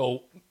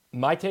 So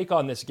my take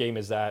on this game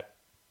is that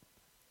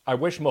I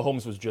wish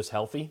Mahomes was just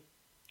healthy,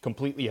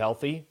 completely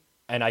healthy,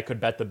 and I could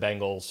bet the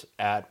Bengals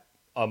at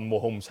a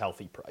Mahomes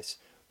healthy price.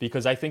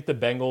 Because I think the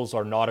Bengals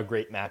are not a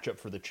great matchup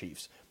for the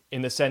Chiefs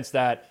in the sense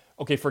that,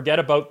 okay, forget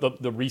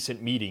about the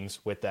recent meetings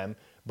with them,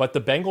 but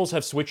the Bengals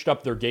have switched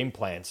up their game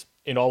plans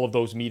in all of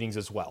those meetings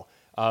as well.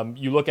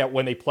 You look at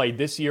when they played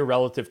this year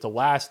relative to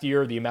last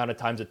year, the amount of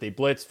times that they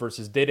blitzed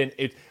versus didn't.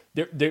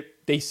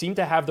 They seem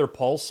to have their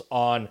pulse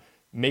on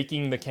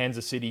making the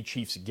Kansas City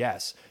Chiefs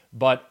guess.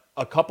 But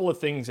a couple of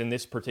things in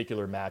this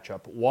particular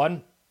matchup.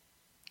 One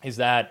is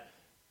that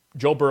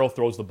Joe Burrow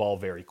throws the ball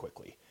very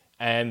quickly.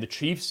 And the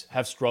Chiefs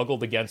have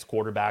struggled against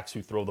quarterbacks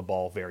who throw the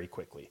ball very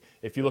quickly.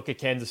 If you look at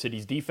Kansas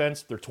City's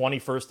defense, they're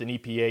 21st in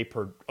EPA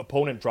per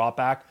opponent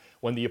dropback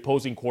when the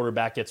opposing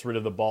quarterback gets rid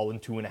of the ball in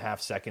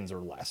 2.5 seconds or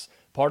less.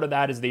 Part of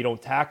that is they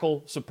don't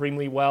tackle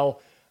supremely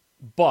well,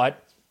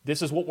 but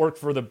this is what worked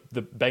for the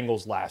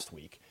Bengals last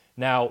week.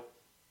 Now,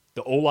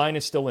 the O-line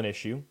is still an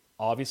issue,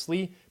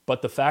 obviously,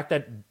 but the fact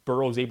that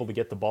Burrow's able to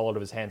get the ball out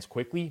of his hands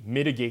quickly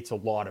mitigates a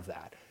lot of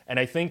that. And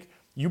I think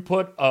you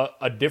put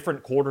a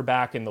different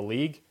quarterback in the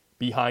league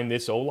behind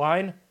this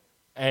O-line,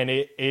 and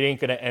it ain't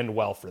going to end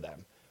well for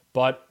them.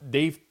 But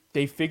they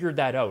figured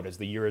that out as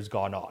the year has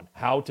gone on,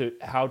 how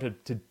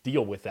to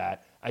deal with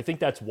that. I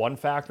think that's one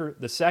factor.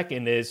 The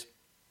second is,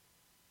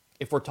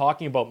 if we're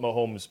talking about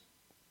Mahomes,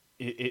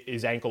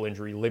 his ankle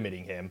injury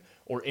limiting him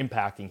or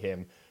impacting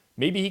him,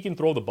 maybe he can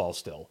throw the ball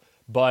still,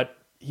 but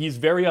he's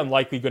very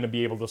unlikely going to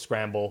be able to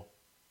scramble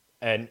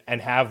and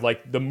have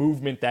like the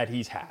movement that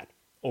he's had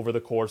over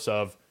the course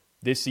of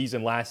this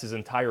season, his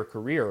entire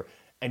career.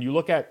 And you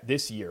look at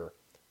this year,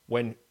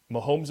 when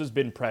Mahomes has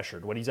been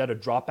pressured, when he's at a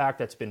drop back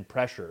that's been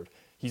pressured,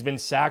 he's been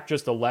sacked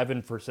just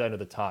 11% of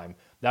the time.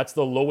 That's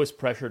the lowest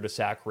pressure to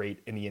sack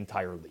rate in the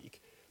entire league.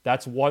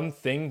 That's one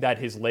thing that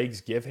his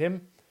legs give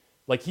him.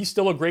 Like, he's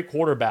still a great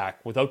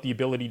quarterback without the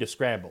ability to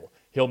scramble.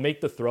 He'll make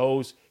the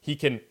throws. He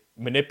can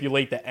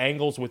manipulate the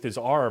angles with his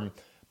arm.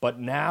 But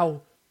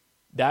now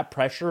that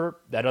pressure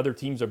that other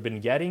teams have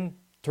been getting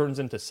turns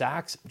into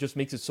sacks, just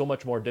makes it so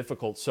much more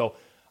difficult. So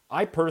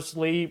I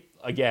personally,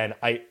 again,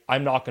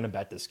 I'm not going to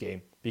bet this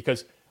game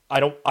because I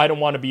don't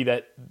want to be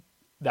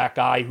that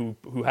guy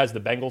who has the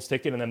Bengals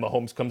ticket and then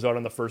Mahomes comes out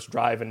on the first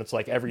drive and it's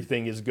like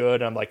everything is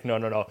good. And I'm like,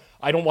 no.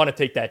 I don't want to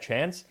take that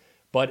chance.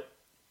 But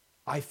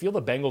I feel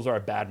the Bengals are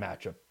a bad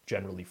matchup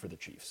generally for the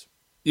Chiefs.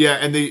 Yeah,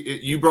 and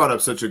you brought up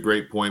such a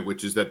great point,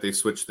 which is that they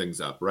switch things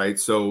up, right?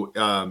 So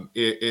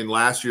in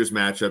last year's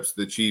matchups,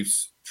 the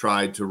Chiefs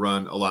tried to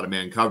run a lot of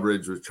man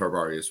coverage with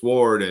Charvarius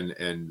Ward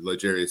and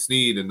L'Jarius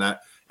Sneed, and the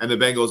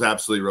Bengals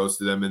absolutely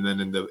roasted them. And then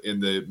in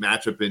the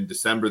matchup in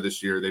December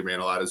this year, they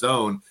ran a lot of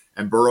zone,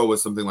 and Burrow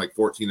was something like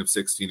 14 of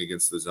 16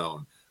 against the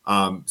zone.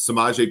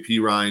 Samaje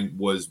Perine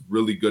was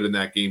really good in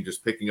that game,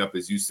 just picking up,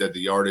 as you said,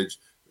 the yardage.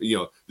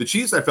 The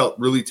Chiefs, I felt,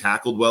 really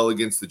tackled well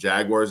against the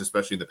Jaguars,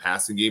 especially in the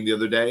passing game the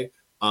other day.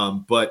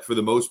 But for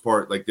the most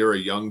part, like, they're a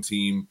young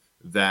team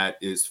that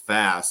is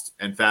fast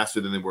and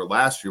faster than they were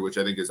last year, which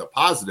I think is a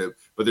positive,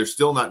 but they're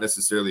still not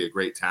necessarily a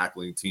great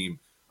tackling team.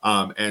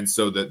 And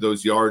so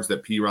those yards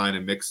that Perine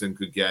and Mixon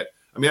could get,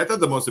 I mean, I thought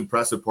the most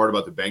impressive part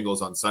about the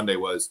Bengals on Sunday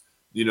was,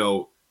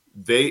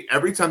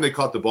 every time they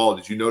caught the ball,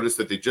 did you notice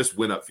that they just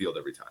went upfield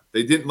every time?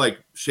 They didn't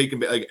like shake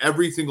and like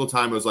every single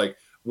time it was like,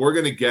 we're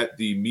going to get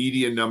the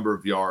median number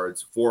of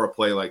yards for a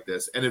play like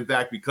this. And in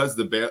fact, because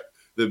the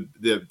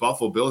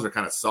Buffalo Bills are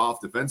kind of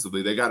soft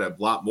defensively, they got a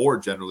lot more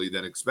generally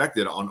than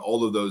expected on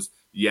all of those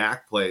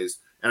yak plays.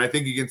 And I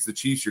think against the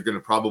Chiefs, they're going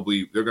to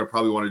probably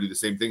want to do the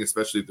same thing,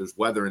 especially if there's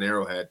weather in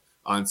Arrowhead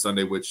on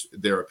Sunday, which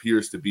there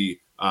appears to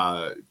be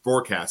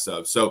forecasts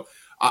of. So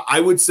I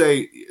would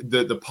say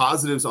the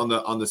positives on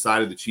the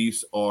side of the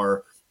Chiefs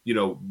are,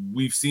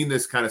 we've seen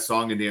this kind of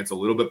song and dance a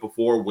little bit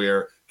before,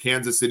 where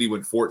Kansas City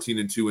went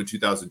 14-2 in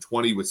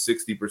 2020 with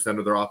 60%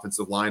 of their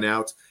offensive line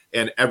out,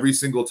 and every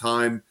single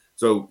time.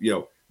 So,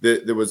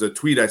 there was a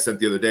tweet I sent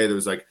the other day that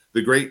was like,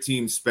 the great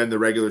teams spend the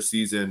regular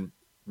season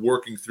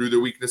working through their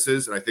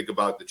weaknesses. And I think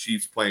about the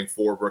Chiefs playing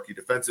 4 rookie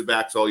defensive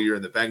backs all year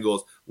and the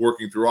Bengals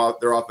working through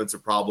their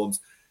offensive problems.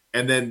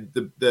 And then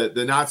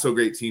the not so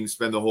great teams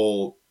spend the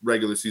whole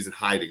regular season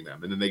hiding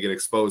them, and then they get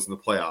exposed in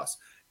the playoffs.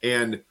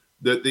 And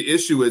the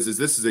issue is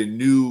this is a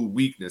new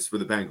weakness for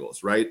the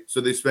Bengals, right? So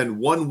they spend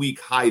 1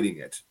 week hiding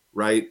it,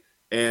 right?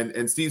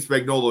 And Steve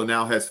Spagnuolo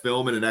now has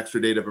film and an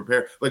extra day to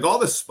prepare. Like, all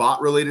the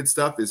spot related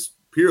stuff is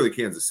purely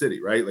Kansas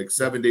City, right? Like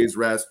 7 days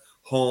rest,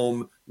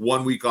 home,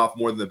 1 week off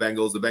more than the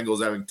Bengals. The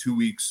Bengals having 2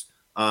 weeks,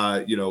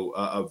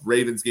 of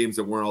Ravens games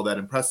that weren't all that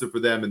impressive for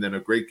them, and then a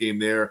great game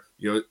there.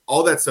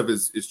 All that stuff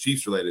is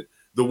Chiefs related.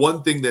 The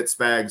one thing that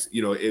Spags,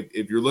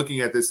 if you're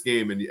looking at this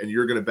game and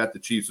you're going to bet the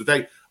Chiefs,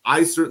 which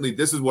I certainly,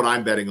 this is what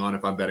I'm betting on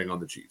if I'm betting on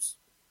the Chiefs,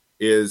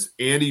 is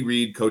Andy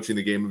Reid coaching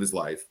the game of his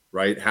life,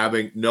 right?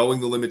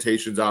 Knowing the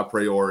limitations a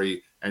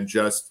priori and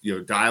just,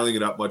 dialing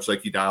it up, much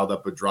like he dialed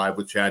up a drive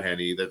with Chad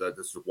Henne. This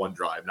is one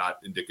drive, not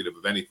indicative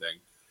of anything.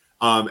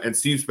 And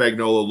Steve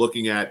Spagnuolo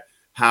looking at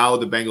how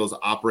the Bengals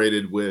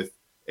operated with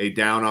a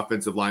down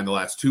offensive line the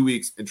last 2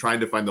 weeks and trying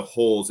to find the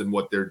holes in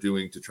what they're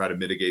doing to try to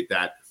mitigate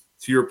that.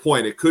 To your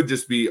point, it could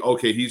just be,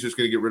 okay, he's just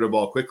going to get rid of the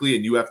ball quickly,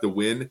 and you have to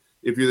win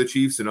if you're the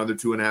Chiefs in under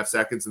 2.5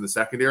 seconds in the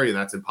secondary, and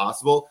that's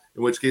impossible,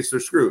 in which case they're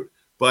screwed.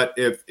 But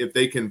if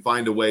they can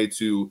find a way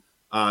to,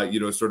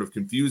 sort of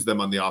confuse them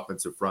on the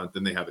offensive front,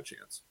 then they have a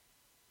chance.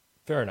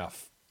 Fair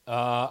enough.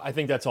 I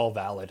think that's all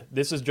valid.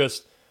 This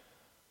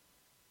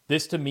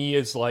to me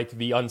is like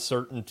the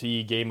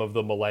uncertainty game of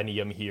the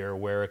millennium here,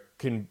 where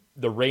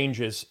the range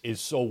is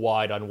so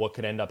wide on what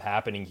could end up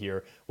happening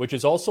here, which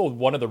is also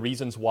one of the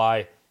reasons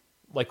why,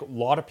 like, a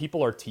lot of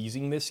people are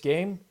teasing this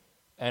game.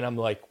 And I'm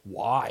like,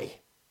 why?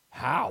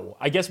 How?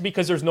 I guess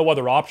because there's no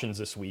other options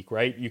this week,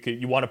 right?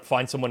 You want to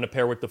find someone to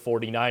pair with the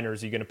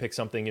 49ers. You're going to pick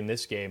something in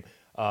this game.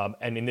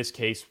 And in this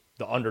case,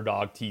 the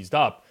underdog teased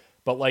up.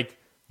 But, like,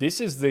 this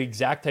is the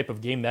exact type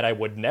of game that I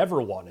would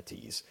never want to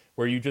tease,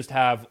 where you just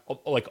have,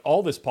 like,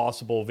 all this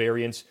possible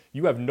variance.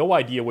 You have no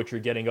idea what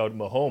you're getting out of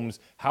Mahomes.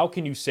 How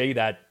can you say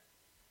that,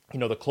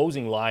 the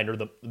closing line or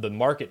the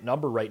market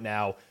number right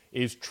now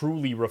is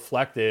truly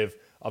reflective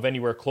of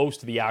anywhere close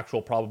to the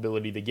actual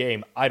probability of the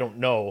game? I don't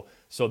know.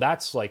 So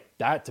that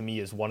to me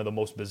is one of the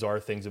most bizarre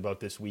things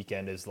about this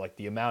weekend, is like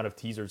the amount of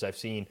teasers I've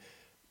seen.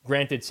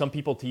 Granted, some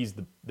people teased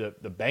the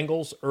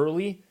Bengals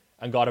early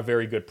and got a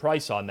very good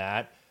price on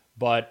that.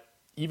 But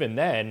even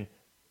then,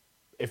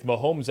 if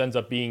Mahomes ends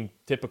up being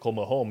typical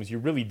Mahomes, you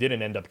really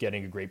didn't end up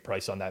getting a great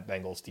price on that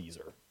Bengals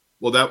teaser.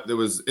 Well, that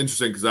was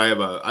interesting, because I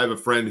have a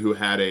friend who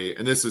had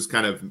and this is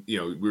kind of,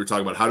 we were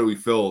talking about how do we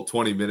fill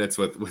 20 minutes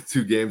with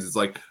 2 games. It's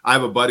like, I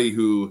have a buddy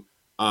who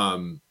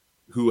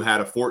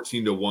had a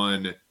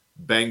 14-1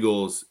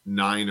 Bengals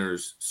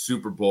Niners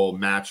Super Bowl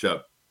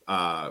matchup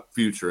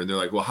future. And they're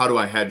like, well, how do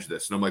I hedge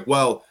this? And I'm like,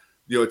 well,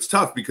 it's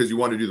tough because you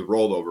want to do the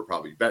rollover,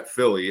 probably bet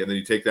Philly, and then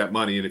you take that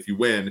money. And if you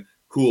win,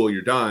 cool,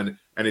 you're done.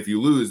 And if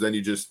you lose, then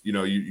you just,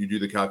 you do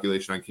the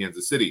calculation on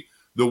Kansas City.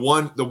 The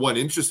one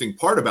interesting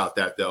part about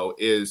that, though,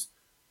 is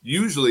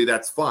usually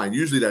that's fine.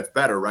 Usually that's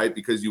better, right?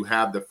 Because you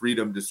have the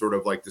freedom to sort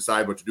of like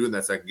decide what to do in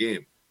that second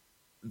game.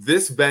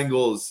 This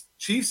Bengals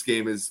Chiefs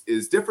game is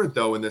different,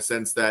 though, in the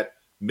sense that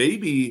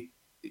maybe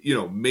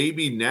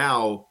maybe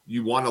now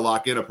you want to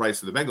lock in a price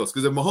for the Bengals,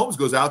 because if Mahomes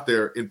goes out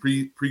there in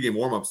pregame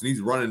warmups and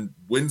he's running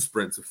wind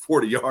sprints of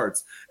 40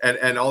 yards,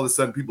 and all of a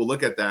sudden people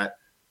look at that,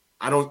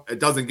 it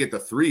doesn't get to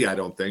 3, I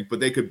don't think, but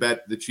they could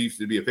bet the Chiefs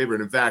to be a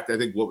favorite. And in fact, I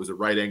think what was it,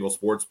 Right Angle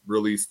Sports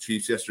released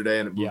Chiefs yesterday,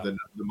 and it moved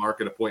the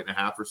market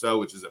 1.5 or so,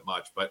 which isn't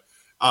much. But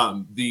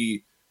that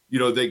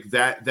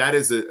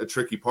is a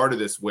tricky part of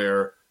this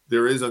where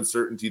there is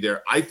uncertainty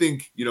there. I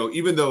think,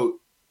 even though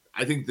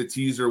I think the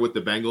teaser with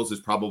the Bengals is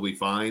probably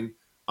fine,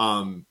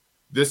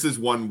 this is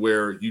one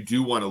where you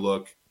do want to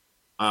look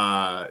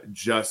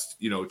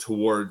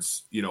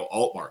towards,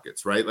 alt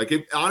markets, right?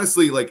 Like,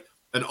 honestly, like,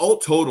 an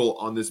alt total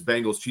on this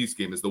Bengals Chiefs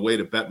game is the way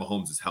to bet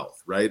Mahomes'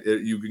 health, right?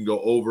 You can go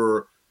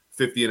over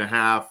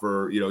 50.5,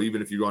 or,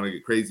 even if you're going to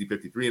get crazy,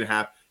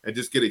 53.5, and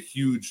just get a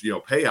huge,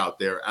 payout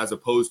there, as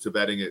opposed to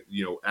betting it,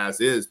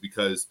 as is,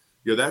 because,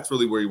 that's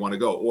really where you want to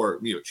go. Or,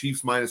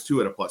 Chiefs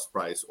 -2 at a plus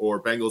price,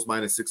 or Bengals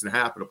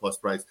 -6.5 at a plus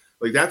price.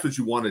 Like, that's what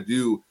you want to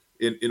do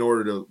in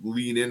order to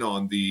lean in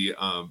on the,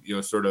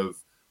 sort of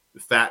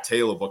fat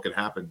tail of what could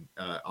happen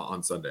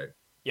on Sunday.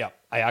 Yeah,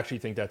 I actually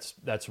think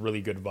that's really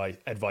good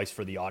advice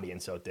for the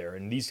audience out there.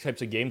 And these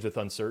types of games with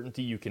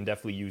uncertainty, you can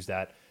definitely use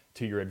that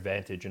to your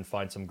advantage and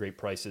find some great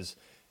prices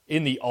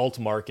in the alt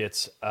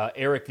markets.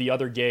 Eric, the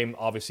other game,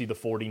 obviously the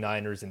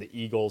 49ers and the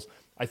Eagles.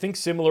 I think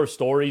similar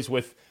stories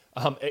with,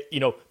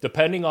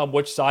 depending on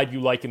which side you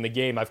like in the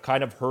game, I've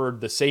kind of heard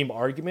the same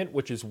argument,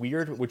 which is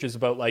weird, which is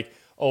about like,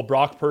 oh,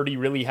 Brock Purdy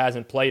really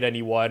hasn't played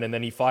anyone, and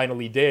then he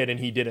finally did, and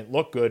he didn't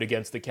look good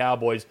against the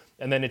Cowboys.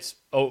 And then it's,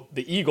 oh,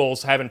 the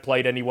Eagles haven't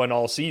played anyone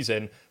all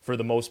season for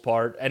the most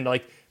part. And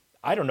like,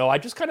 I don't know, I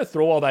just kind of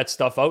throw all that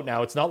stuff out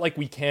now. It's not like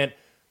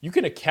you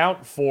can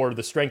account for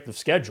the strength of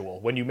schedule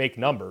when you make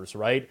numbers,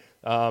 right?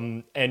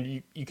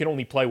 And you can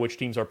only play which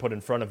teams are put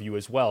in front of you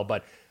as well.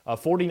 But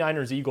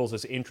 49ers Eagles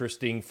is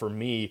interesting for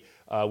me.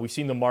 We've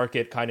seen the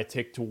market kind of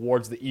tick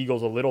towards the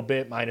Eagles a little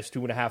bit,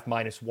 -2.5,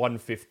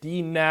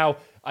 -115 now.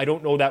 I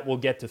don't know that we'll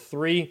get to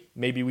 3.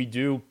 Maybe we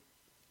do.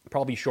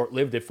 Probably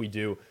short-lived if we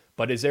do.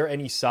 But is there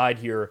any side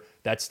here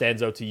that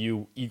stands out to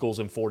you, Eagles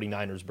and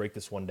 49ers? Break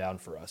this one down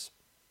for us.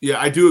 Yeah,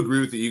 I do agree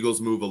with the Eagles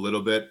move a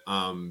little bit,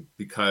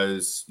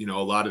 because, a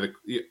lot of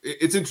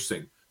it's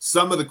interesting.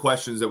 Some of the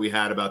questions that we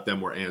had about them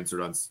were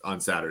answered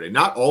on Saturday.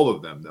 Not all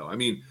of them, though. I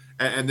mean,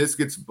 and this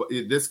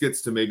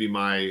gets to maybe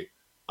my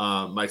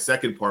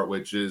second part,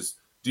 which is,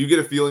 do you get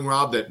a feeling,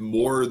 Rob, that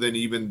more than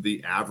even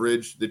the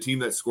average, the team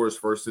that scores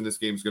first in this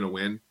game is going to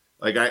win?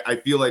 Like, I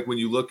feel like when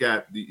you look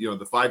at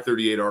the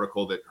 538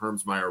 article that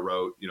Hermsmeyer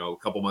wrote, a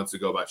couple months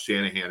ago about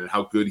Shanahan and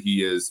how good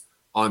he is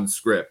on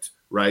script,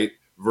 right?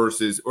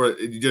 Versus, or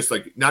just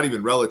like not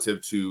even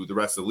relative to the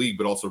rest of the league,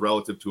 but also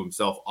relative to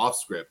himself off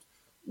script.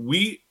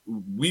 We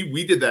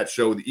did that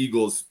show with the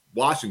Eagles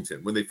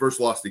Washington when they first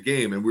lost the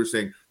game, and we were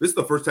saying this is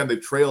the first time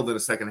they've trailed in a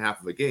second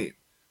half of a game.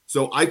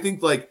 So I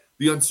think like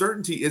the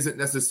uncertainty isn't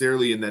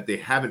necessarily in that they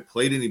haven't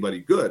played anybody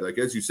good. Like,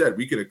 as you said,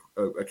 we can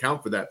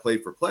account for that play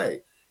for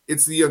play.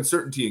 It's the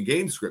uncertainty in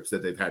game scripts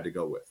that they've had to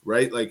go with,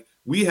 right? Like,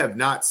 we have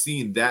not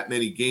seen that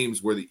many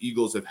games where the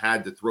Eagles have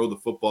had to throw the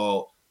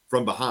football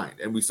from behind.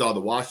 And we saw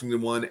the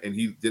Washington one, and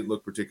he didn't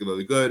look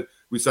particularly good.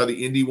 We saw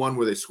the Indy one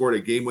where they scored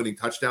a game-winning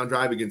touchdown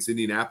drive against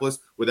Indianapolis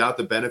without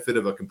the benefit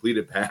of a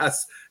completed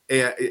pass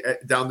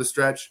down the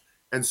stretch.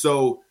 And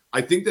so I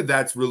think that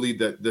that's really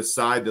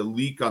the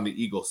leak on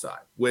the Eagle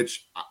side,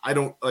 which I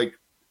don't like.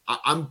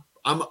 I'm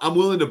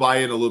willing to buy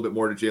in a little bit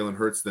more to Jalen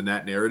Hurts than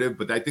that narrative,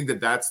 but I think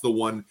that that's the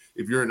one.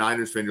 If you're a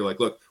Niners fan, you're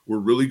like, look, we're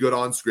really good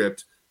on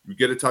script. You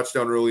get a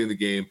touchdown early in the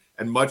game,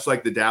 and much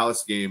like the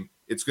Dallas game,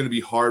 it's going to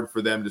be hard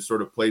for them to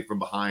sort of play from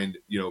behind,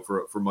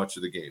 for much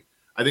of the game.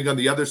 I think on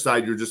the other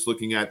side, you're just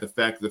looking at the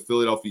fact that the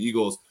Philadelphia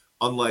Eagles,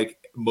 unlike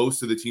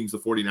most of the teams the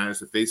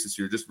 49ers have faced this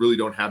year, just really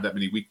don't have that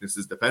many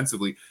weaknesses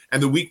defensively.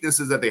 And the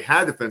weaknesses that they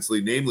had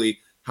defensively, namely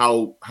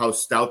how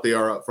stout they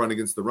are up front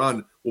against the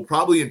run, will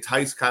probably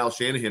entice Kyle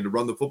Shanahan to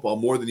run the football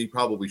more than he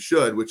probably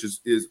should, which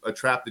is a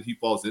trap that he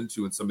falls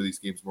into in some of these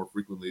games more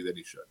frequently than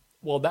he should.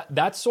 Well,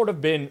 that's sort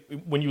of been,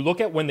 when you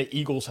look at when the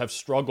Eagles have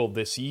struggled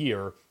this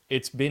year,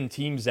 it's been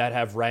teams that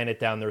have ran it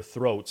down their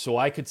throat. So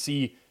I could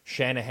see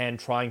Shanahan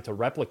trying to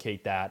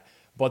replicate that.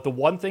 But the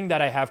one thing that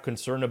I have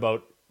concern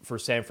about for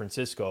San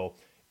Francisco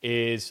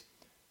is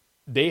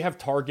they have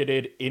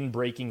targeted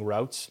in-breaking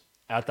routes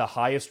at the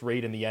highest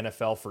rate in the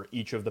NFL for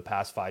each of the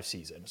past 5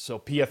 seasons. So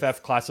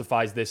PFF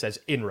classifies this as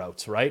in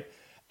routes, right?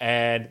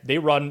 And they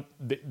run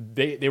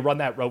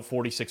that route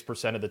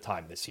 46% of the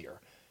time this year.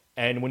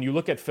 And when you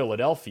look at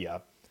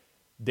Philadelphia,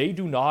 they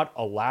do not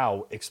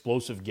allow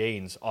explosive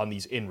gains on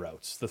these in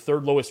routes. The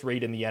third lowest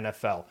rate in the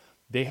NFL.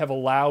 They have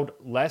allowed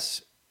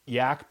less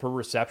yak per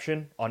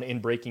reception on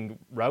in-breaking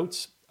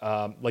routes.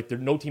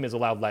 No team has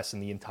allowed less in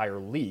the entire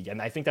league.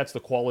 And I think that's the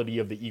quality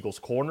of the Eagles'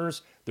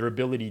 corners, their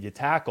ability to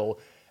tackle.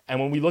 And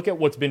when we look at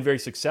what's been very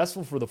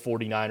successful for the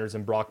 49ers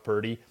and Brock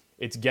Purdy,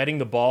 it's getting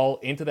the ball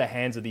into the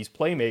hands of these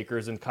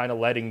playmakers and kind of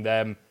letting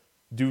them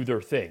do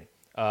their thing.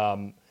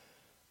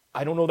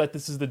 I don't know that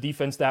this is the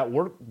defense that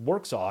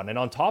works on. And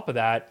on top of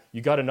that,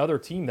 you got another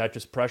team that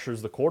just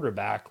pressures the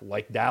quarterback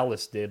like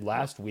Dallas did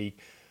last week.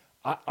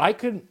 I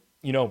could,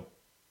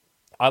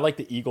 I like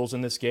the Eagles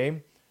in this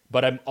game,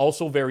 but I'm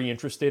also very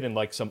interested in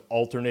like some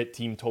alternate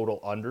team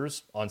total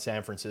unders on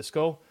San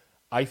Francisco.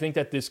 I think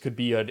that this could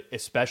be an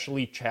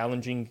especially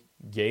challenging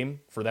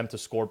game for them to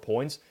score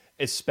points,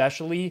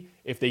 especially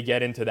if they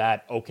get into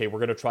that, okay, we're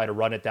going to try to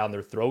run it down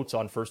their throats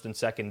on first and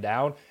second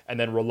down and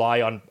then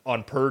rely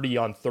on Purdy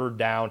on third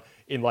down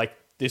in like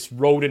this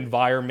road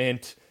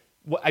environment.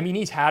 I mean,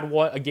 he's had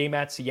a game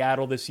at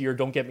Seattle this year,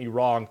 don't get me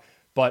wrong,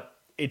 but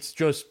it's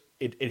just,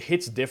 it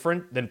hits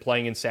different than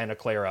playing in Santa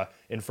Clara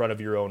in front of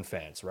your own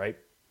fans, right?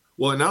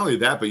 Well, and not only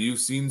that, but you've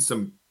seen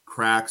some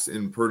cracks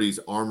in Purdy's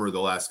armor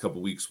the last couple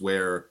of weeks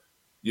where,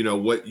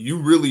 what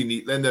you really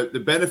need, and the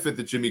benefit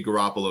that Jimmy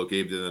Garoppolo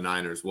gave to the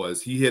Niners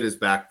was he hit his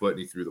back foot and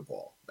he threw the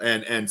ball.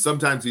 And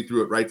sometimes he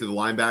threw it right to the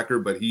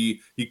linebacker, but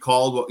he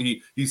called what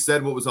he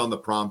said what was on the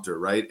prompter,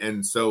 right?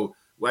 And so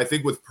I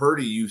think with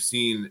Purdy, you've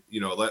seen,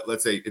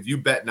 let's say if you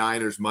bet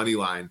Niners money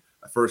line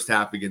first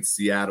half against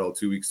Seattle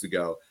 2 weeks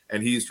ago,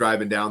 and he's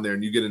driving down there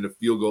and you get into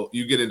field goal,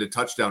 you get into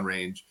touchdown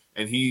range,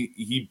 and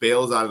he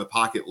bails out of the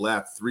pocket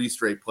left 3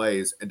 straight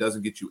plays and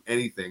doesn't get you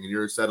anything, and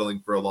you're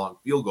settling for a long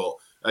field goal.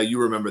 You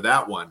remember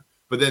that one.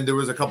 But then there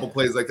was a couple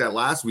plays like that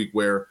last week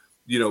where,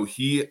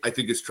 he, I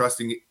think, is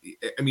trusting.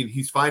 I mean,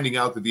 he's finding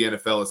out that the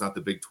NFL is not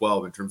the Big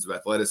 12 in terms of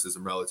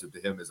athleticism relative to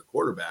him as a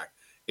quarterback.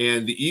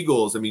 And the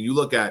Eagles, I mean, you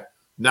look at,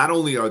 not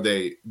only are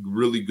they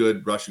really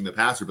good rushing the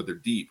passer, but they're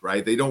deep,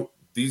 right?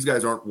 These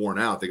guys aren't worn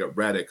out. They got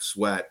Reddick,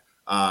 Sweat,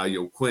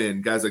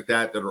 Quinn, guys like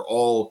that are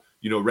all,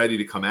 ready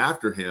to come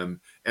after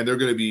him. And they're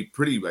going to be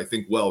pretty, I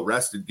think, well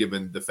rested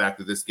given the fact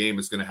that this game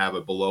is going to have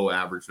a below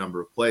average number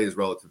of plays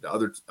relative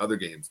to other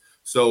games.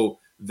 So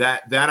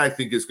that I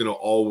think is going to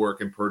all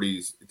work in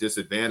Purdy's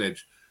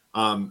disadvantage.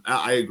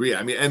 I agree.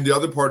 I mean, and the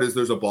other part is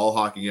there's a ball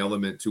hawking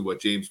element to what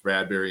James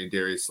Bradbury and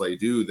Darius Slay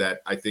do that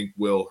I think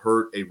will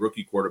hurt a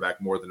rookie quarterback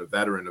more than a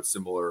veteran of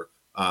similar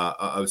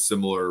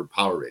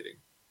power rating.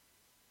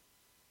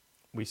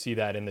 We see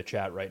that in the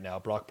chat right now.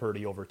 Brock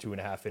Purdy over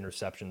 2.5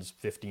 interceptions,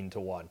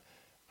 15-1.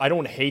 I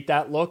don't hate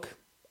that look.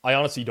 I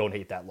honestly don't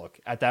hate that look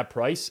at that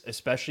price,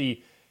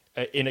 especially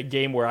in a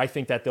game where I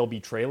think that they'll be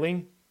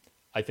trailing.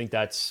 I think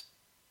that's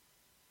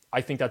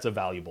a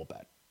valuable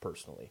bet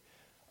personally.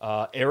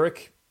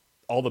 Eric,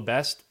 all the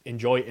best.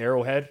 Enjoy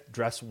Arrowhead.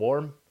 Dress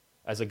warm.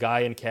 As a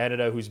guy in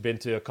Canada who's been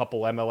to a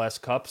couple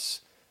MLS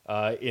Cups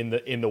in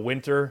the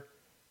winter,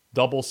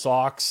 double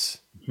socks,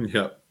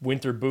 yep,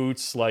 winter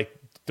boots, like.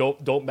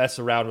 Don't mess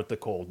around with the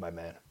cold, my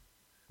man.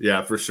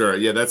 Yeah, for sure.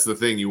 Yeah, that's the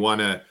thing. You want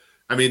to.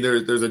 I mean,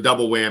 there's a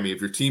double whammy.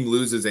 If your team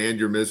loses and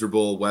you're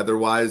miserable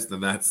weather-wise,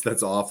 then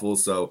that's awful.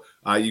 So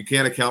you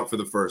can't account for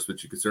the first,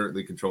 but you can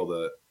certainly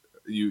control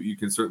you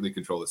can certainly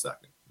control the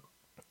second.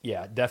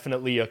 Yeah,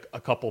 definitely a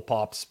couple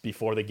pops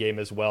before the game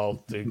as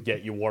well to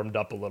get you warmed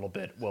up a little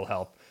bit will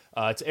help.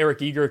 It's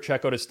Eric Eager.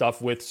 Check out his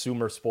stuff with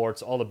Sommer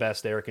Sports. All the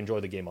best, Eric.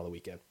 Enjoy the game on the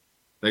weekend.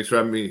 Thanks for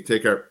having me.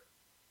 Take care.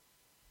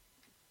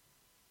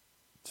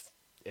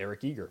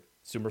 Eric Eager,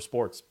 Sommer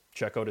Sports.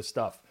 Check out his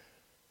stuff.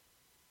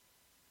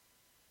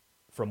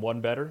 From one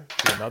better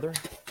to another,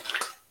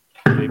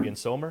 Fabian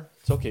Sommer.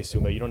 It's okay,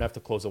 Suma. You don't have to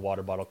close the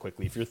water bottle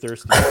quickly. If you're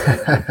thirsty,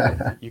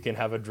 you can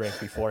have a drink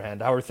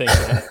beforehand. How are things,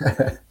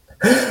 man?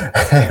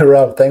 Hey,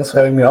 Rob. Thanks for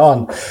having me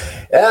on.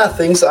 Yeah,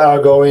 things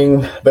are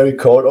going very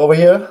cold over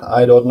here.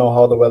 I don't know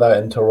how the weather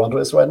in Toronto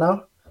is right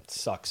now. It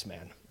sucks,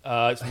 man.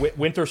 It's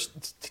winter.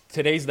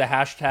 Today's the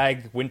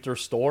hashtag winter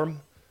storm.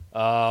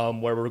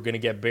 Where we're going to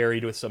get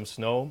buried with some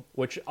snow,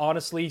 which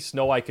honestly,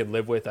 snow I could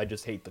live with. I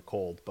just hate the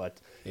cold,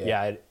 but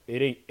yeah,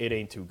 it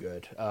ain't too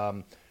good.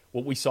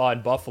 What we saw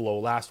in Buffalo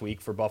last week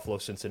for Buffalo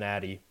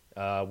Cincinnati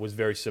was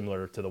very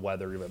similar to the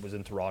weather. It was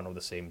in Toronto the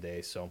same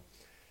day, so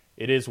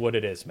it is what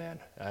it is, man.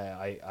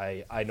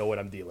 I know what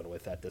I'm dealing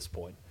with at this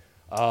point.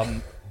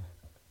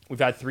 We've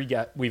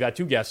had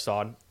two guests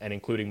on, and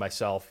including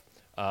myself,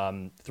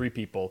 3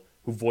 people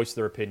who voiced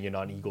their opinion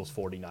on Eagles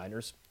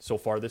 49ers so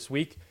far this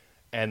week,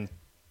 and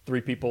 3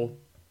 people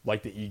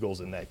like the Eagles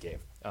in that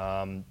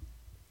game.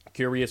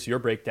 Curious, your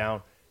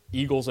breakdown,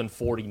 Eagles and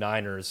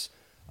 49ers.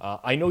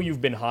 I know you've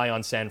been high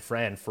on San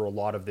Fran for a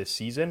lot of this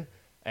season,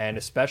 and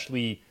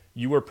especially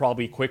you were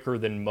probably quicker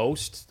than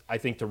most, I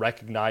think, to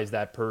recognize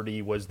that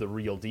Purdy was the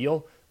real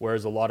deal,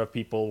 whereas a lot of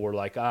people were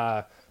like,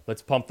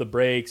 let's pump the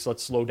brakes,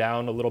 let's slow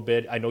down a little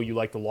bit. I know you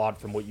liked a lot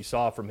from what you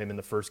saw from him in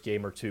the first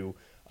game or two,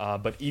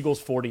 but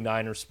Eagles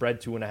 49ers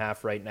spread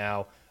 2.5 right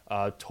now.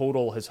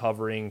 Total is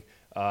hovering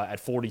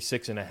at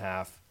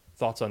 46.5.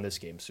 Thoughts on this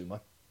game,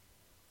 Suma?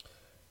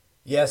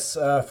 Yes,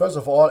 first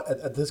of all,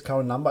 at this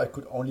current number, I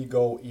could only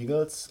go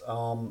Eagles.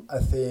 I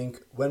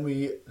think when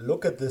we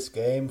look at this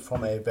game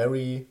from a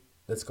very,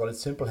 let's call it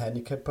simple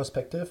handicap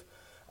perspective,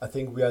 I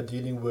think we are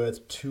dealing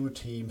with 2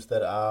 teams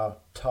that are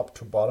top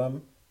to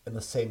bottom in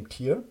the same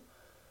tier.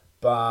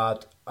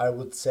 But I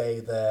would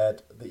say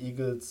that the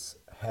Eagles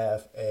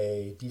have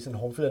a decent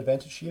home field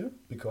advantage here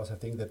because I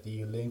think that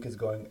the link is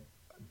going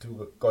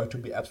to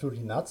be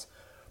absolutely nuts.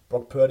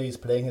 Brock Purdy is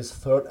playing his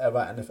third ever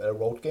NFL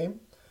road game.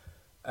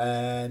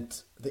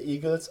 And the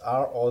Eagles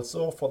are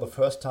also, for the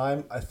first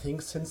time, I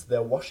think since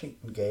their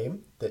Washington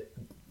game,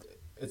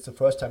 it's the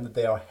first time that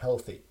they are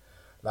healthy.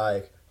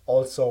 Like,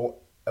 also,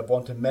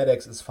 Avonte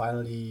Maddox is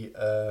finally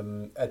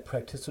at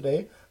practice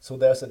today. So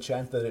there's a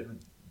chance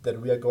that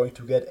we are going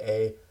to get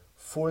a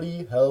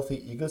fully healthy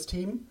Eagles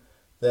team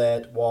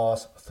that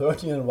was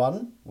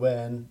 13-1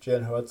 when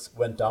Jalen Hurts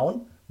went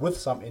down with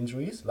some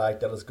injuries like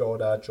Dallas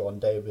Goedert, Jordan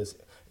Davis,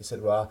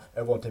 etc.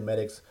 Avonte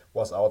Maddox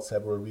was out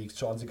several weeks.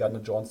 Chauncey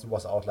Gardner-Johnson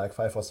was out like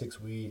 5 or 6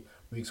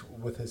 weeks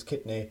with his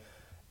kidney.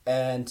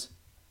 And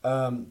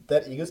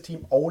that Eagles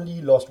team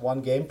only lost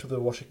one game to the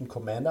Washington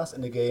Commanders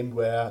in a game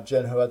where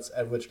Jalen Hurts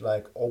averaged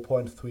like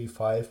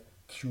 0.35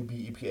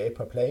 QB EPA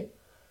per play.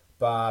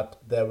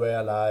 But there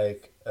were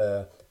like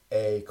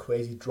a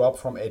crazy drop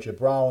from A.J.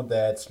 Brown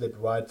that slipped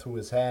right through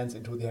his hands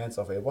into the hands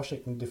of a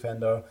Washington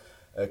defender.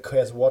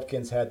 Chris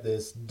Watkins had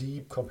this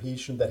deep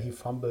completion that he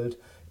fumbled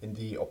in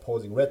the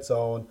opposing red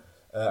zone.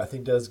 I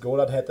think Dallas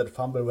Goedert had that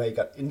fumble where he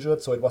got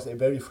injured, so it was a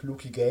very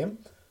fluky game.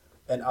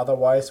 And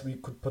otherwise, we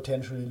could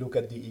potentially look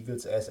at the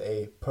Eagles as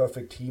a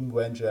perfect team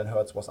when Jalen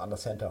Hurts was under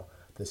center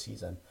this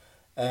season.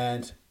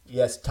 And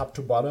yes, top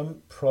to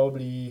bottom,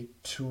 probably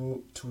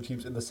two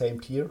teams in the same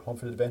tier. Home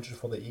field advantage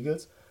for the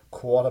Eagles,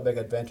 quarterback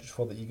advantage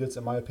for the Eagles,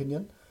 in my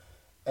opinion.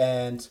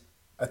 And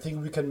I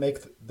think we can make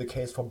the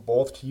case for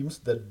both teams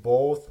that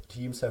both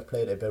teams have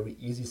played a very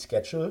easy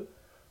schedule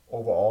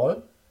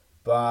overall.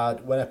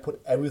 But when I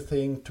put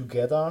everything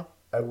together,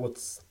 I would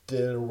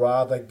still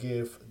rather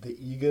give the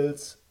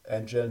Eagles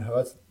and Jalen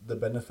Hurts the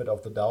benefit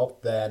of the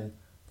doubt than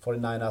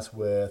 49ers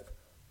with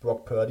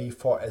Brock Purdy,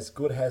 for as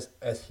good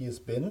as he has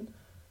been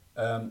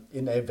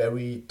in a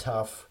very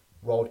tough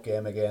road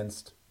game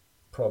against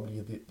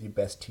probably the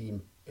best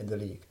team in the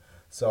league.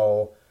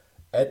 So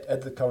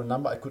at the current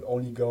number, I could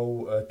only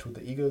go to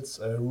the Eagles,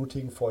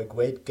 rooting for a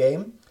great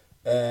game.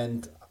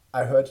 And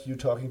I heard you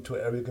talking to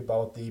Eric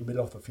about the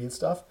middle of the field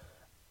stuff.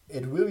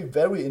 It will be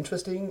very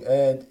interesting,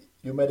 and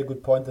you made a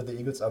good point that the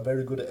Eagles are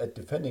very good at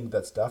defending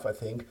that stuff. I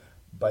think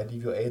by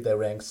DVOA they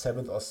rank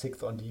 7th or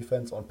 6th on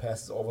defense on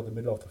passes over the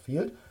middle of the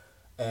field.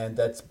 And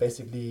that's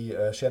basically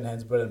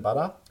Shanahan's bread and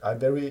butter. I'm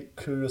very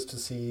curious to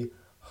see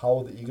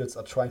how the Eagles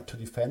are trying to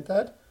defend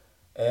that.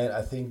 And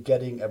I think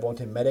getting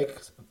Avonte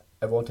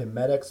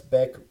Maddox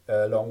back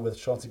along with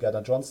Chauncey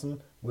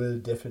Gardner-Johnson will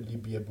definitely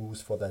be a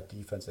boost for that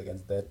defense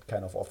against that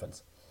kind of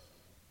offense.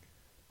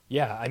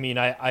 Yeah, I mean,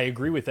 I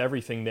agree with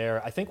everything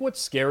there. I think what's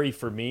scary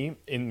for me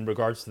in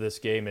regards to this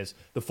game is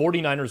the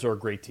 49ers are a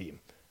great team,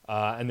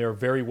 and they're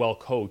very well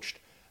coached.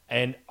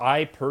 And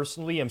I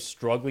personally am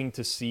struggling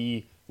to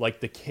see like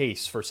the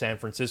case for San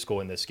Francisco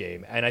in this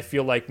game. And I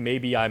feel like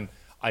maybe I'm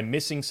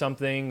missing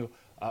something.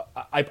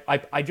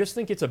 I just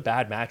think it's a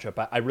bad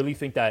matchup. I really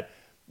think that,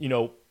 you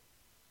know,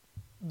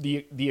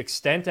 the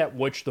extent at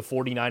which the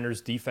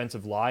 49ers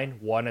defensive line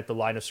won at the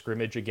line of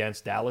scrimmage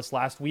against Dallas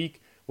last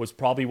week was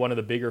probably one of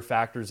the bigger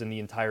factors in the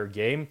entire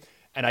game.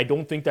 And I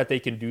don't think that they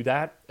can do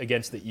that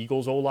against the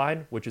Eagles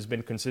O-line, which has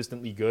been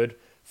consistently good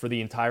for the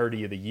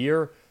entirety of the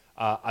year.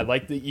 I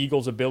like the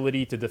Eagles'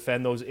 ability to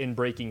defend those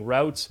in-breaking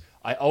routes.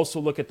 I also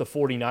look at the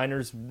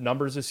 49ers'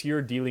 numbers this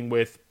year dealing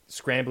with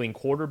scrambling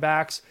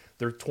quarterbacks.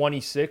 They're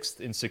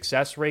 26th in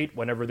success rate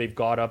whenever they've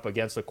got up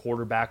against a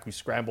quarterback who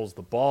scrambles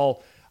the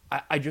ball.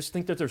 I just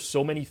think that there's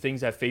so many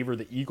things that favor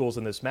the Eagles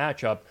in this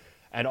matchup.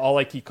 And all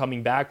I keep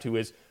coming back to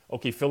is,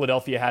 okay,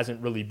 Philadelphia hasn't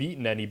really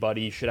beaten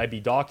anybody. Should I be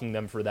docking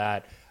them for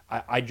that?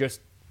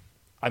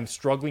 I'm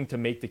struggling to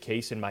make the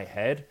case in my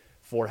head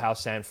for how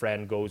San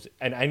Fran goes.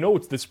 And I know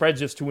the spread's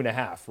just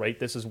 2.5, right?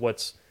 This is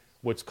what's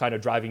kind of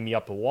driving me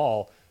up the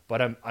wall.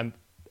 But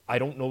I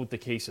don't know what the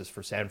case is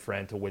for San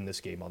Fran to win this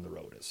game on the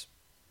road is.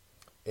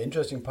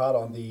 Interesting part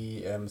on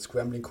the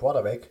scrambling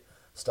quarterback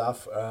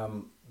stuff.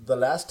 The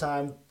last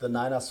time the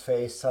Niners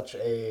faced such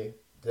a,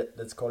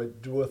 let's call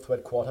it dual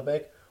threat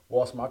quarterback,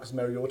 was Marcus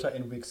Mariota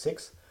in week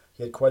 6.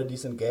 He had quite a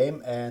decent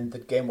game, and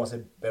that game was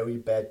a very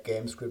bad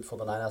game script for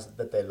the Niners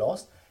that they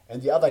lost.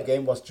 And the other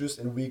game was just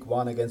in week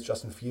 1 against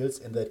Justin Fields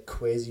in that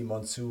crazy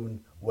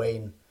monsoon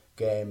rain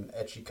game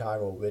at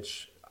Chicago,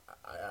 which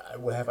I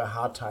will have a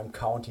hard time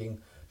counting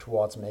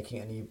towards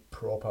making any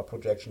proper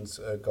projections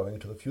going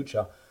into the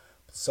future.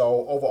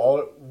 So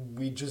overall,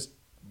 we just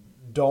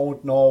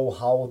don't know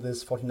how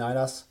this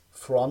 49ers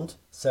front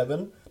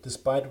 7,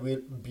 despite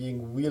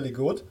being really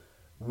good,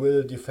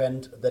 will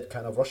defend that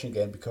kind of rushing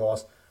game,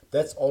 because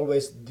that's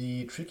always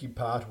the tricky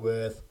part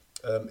with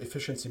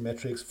efficiency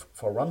metrics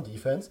for run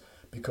defense,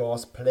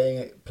 because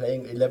playing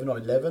 11 on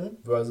 11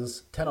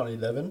 versus 10 on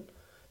 11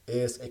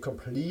 is a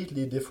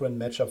completely different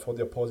matchup for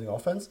the opposing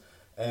offense,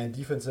 and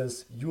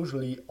defenses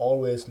usually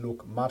always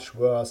look much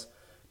worse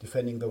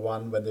defending the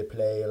run when they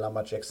play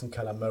Lamar Jackson,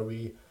 Kyler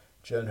Murray,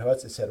 Jalen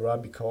Hurts, etc.,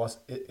 because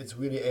it's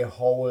really a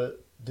whole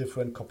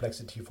different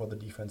complexity for the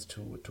defense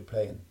to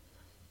play in.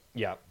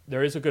 Yeah,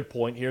 there is a good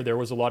point here. There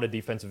was a lot of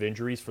defensive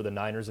injuries for the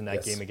Niners in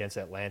that game against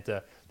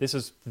Atlanta. This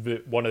is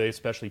one of the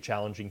especially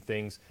challenging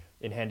things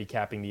in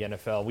handicapping the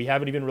NFL. We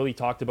haven't even really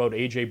talked about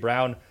A.J.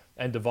 Brown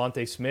and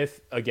Devontae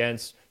Smith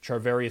against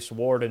Charvarius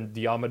Ward and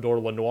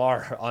Diamador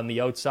Lenoir on the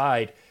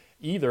outside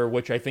either,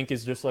 which I think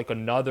is just like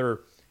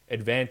another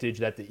advantage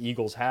that the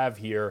Eagles have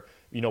here.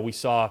 You know, we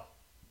saw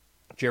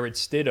Jared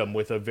Stidham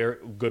with a very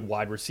good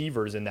wide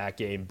receivers in that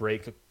game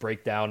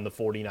break down the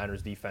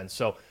 49ers defense.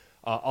 So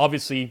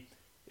obviously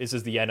this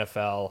is the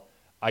NFL.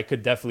 I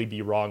could definitely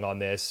be wrong on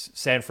this.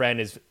 San Fran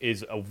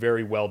is a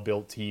very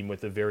well-built team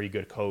with a very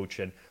good coach,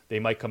 and they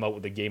might come out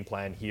with a game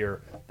plan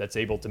here that's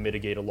able to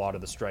mitigate a lot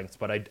of the strengths.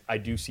 But I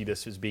do see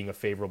this as being a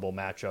favorable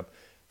matchup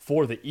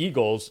for the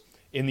Eagles.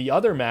 In the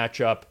other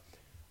matchup,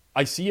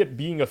 I see it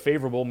being a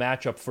favorable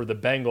matchup for the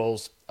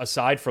Bengals,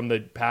 aside from the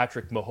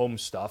Patrick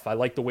Mahomes stuff. I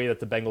like the way that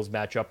the Bengals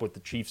match up with the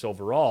Chiefs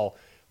overall,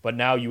 but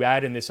now you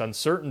add in this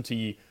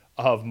uncertainty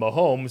of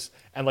Mahomes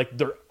and like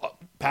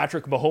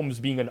Patrick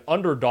Mahomes being an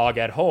underdog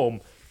at home,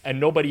 and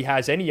nobody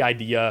has any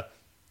idea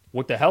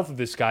what the health of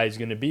this guy is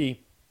going to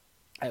be.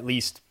 At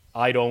least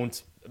I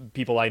don't.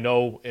 People I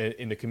know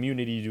in the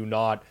community do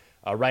not.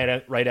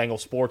 Right Angle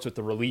Sports with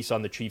the release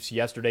on the Chiefs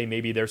yesterday,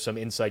 maybe there's some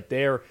insight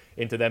there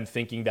into them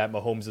thinking that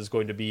Mahomes is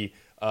going to be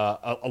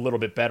a little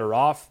bit better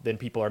off than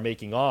people are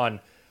making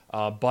on.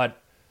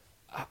 But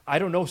I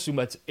don't know,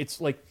 Suma. It's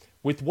like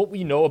with what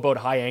we know about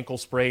high ankle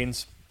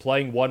sprains,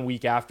 playing 1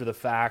 week after the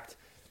fact,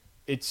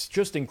 it's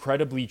just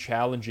incredibly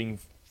challenging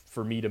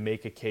for me to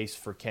make a case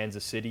for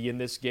Kansas City in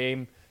this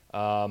game.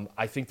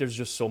 I think there's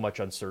just so much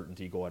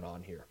uncertainty going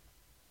on here.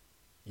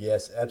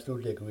 Yes,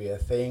 absolutely agree. I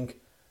think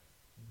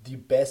the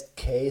best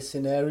case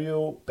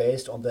scenario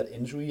based on that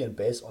injury and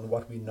based on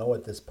what we know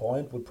at this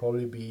point would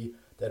probably be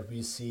that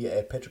we see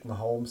a Patrick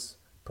Mahomes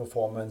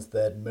performance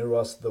that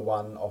mirrors the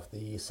one of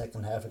the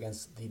second half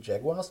against the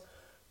Jaguars,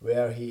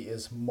 where he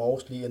is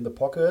mostly in the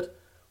pocket,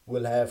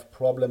 will have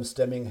problems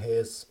stemming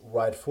his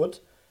right foot,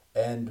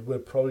 and will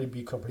probably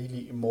be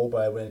completely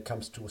immobile when it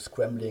comes to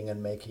scrambling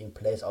and making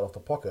plays out of the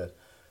pocket.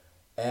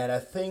 And I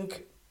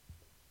think,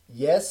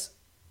 yes,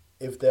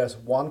 if there's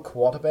one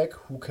quarterback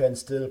who can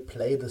still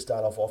play the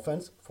style of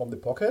offense from the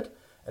pocket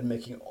and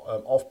making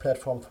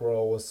off-platform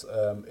throws,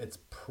 it's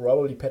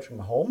probably Patrick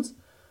Mahomes.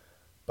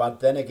 But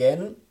then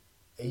again,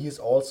 he's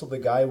also the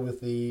guy with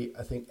the,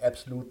 I think,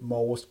 absolute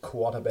most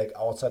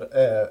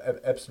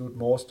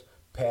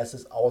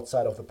passes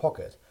outside of the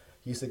pocket.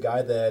 He's the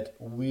guy that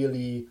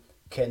really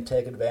can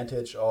take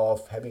advantage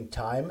of having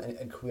time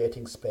and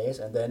creating space,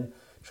 and then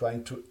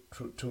trying to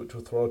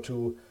throw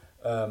to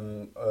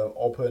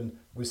open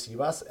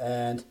receivers.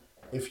 And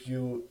if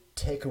you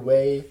take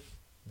away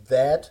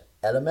that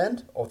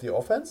element of the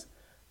offense,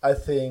 I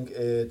think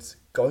it's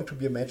going to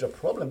be a major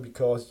problem,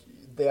 because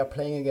they are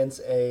playing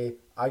against a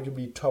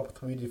arguably top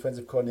 3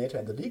 defensive coordinator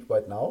in the league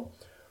right now,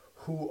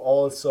 who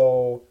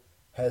also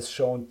has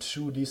shown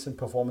 2 decent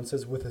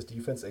performances with his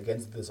defense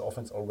against this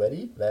offense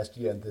already, last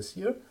year and this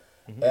year.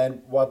 Mm-hmm.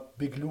 And what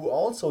Big Lou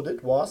also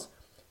did was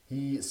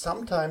he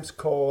sometimes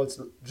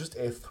calls just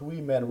a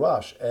 3-man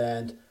rush,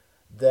 and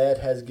that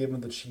has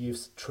given the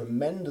Chiefs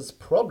tremendous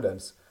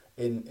problems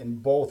in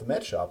both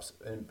matchups,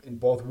 in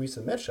both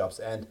recent matchups.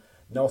 And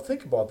now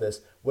think about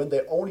this, when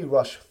they only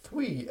rush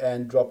 3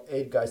 and drop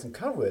 8 guys in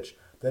coverage,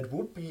 that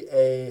would be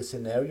a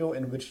scenario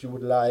in which you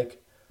would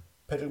like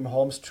Patrick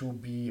Mahomes to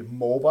be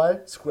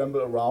mobile,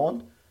 scramble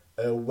around,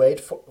 wait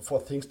for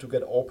things to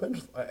get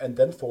open, and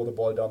then throw the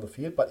ball down the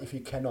field. But if he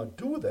cannot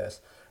do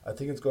this, I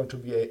think it's going to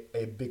be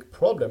a big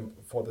problem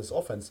for this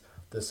offense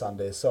this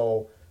Sunday.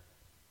 So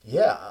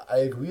yeah, I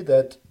agree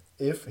that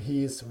if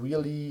he's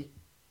really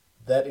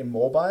that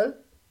immobile,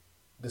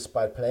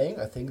 despite playing,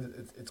 I think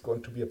it's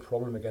going to be a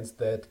problem against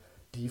that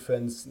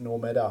defense, no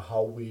matter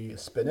how we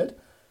spin it.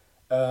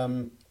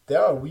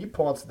 There are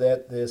reports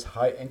that this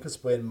high ankle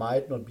sprain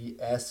might not be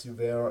as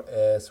severe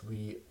as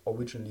we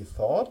originally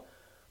thought,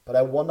 but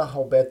I wonder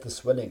how bad the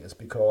swelling is,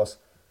 because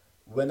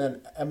when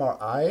an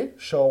MRI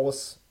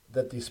shows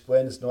that the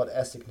sprain is not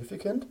as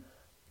significant,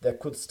 there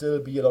could still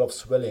be a lot of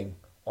swelling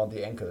on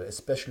the ankle,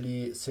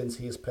 especially since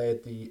he has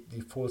played the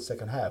full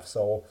second half.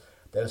 So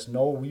there's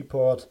no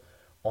report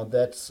on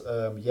that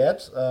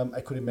yet.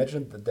 I could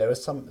imagine that there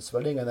is some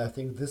swelling, and I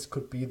think this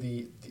could be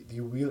the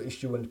real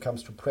issue when it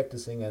comes to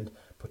practicing and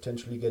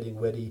potentially getting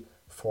ready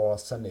for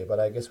Sunday. But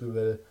I guess we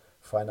will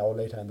find out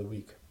later in the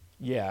week.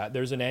 Yeah,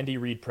 there's an Andy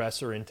Reid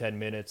presser in 10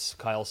 minutes,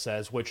 Kyle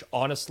says, which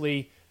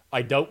honestly,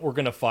 I doubt we're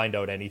going to find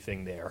out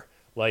anything there.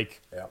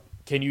 Like, yeah.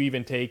 Can you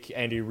even take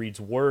Andy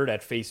Reid's word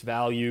at face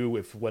value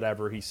if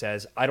whatever he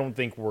says? I don't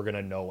think we're going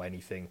to know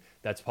anything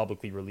that's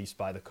publicly released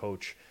by the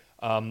coach.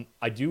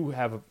 I do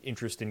have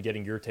interest in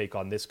getting your take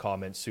on this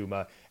comment,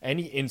 Suma.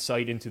 Any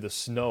insight into the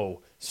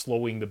snow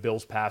slowing the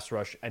Bills' pass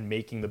rush and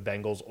making the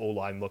Bengals'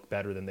 O-line look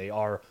better than they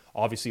are?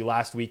 Obviously,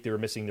 last week they were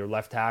missing their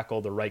left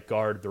tackle, their right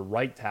guard, their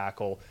right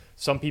tackle.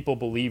 Some people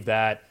believe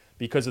that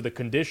because of the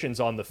conditions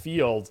on the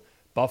field,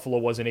 Buffalo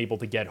wasn't able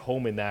to get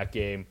home in that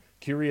game.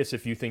 Curious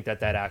if you think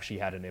that actually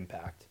had an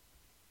impact.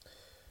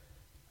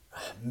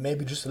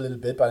 Maybe just a little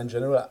bit, but in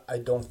general, I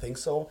don't think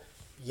so.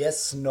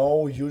 Yes,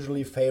 snow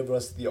usually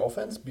favors the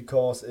offense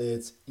because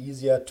it's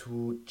easier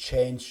to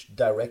change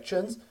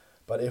directions.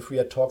 But if we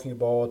are talking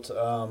about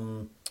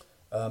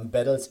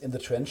battles in the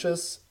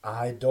trenches.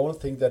 I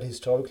don't think that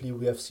historically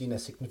we have seen a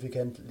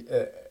significant,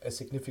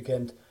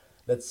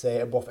 let's say,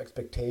 above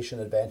expectation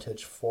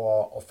advantage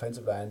for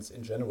offensive lines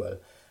in general.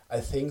 I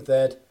think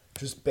that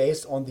just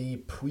based on the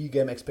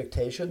pre-game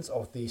expectations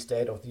of the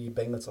state of the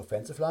Bengals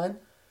offensive line,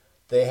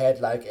 they had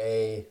like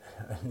a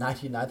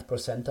 99th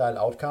percentile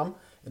outcome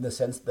in the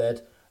sense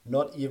that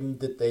not even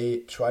did they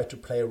try to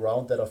play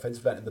around that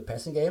offensive line in the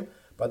passing game,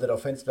 but that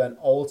offensive line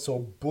also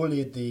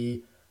bullied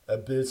the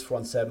Bills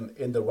front seven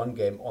in the run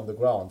game on the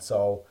ground.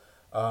 So,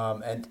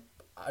 and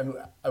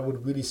I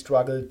would really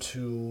struggle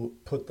to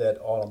put that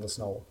all on the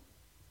snow.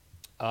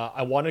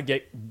 I want to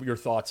get your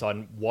thoughts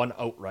on one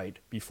outright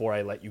before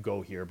I let you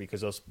go here,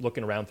 because I was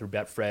looking around through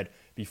Betfred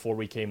before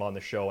we came on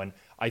the show, and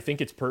I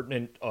think it's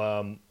pertinent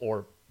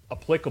or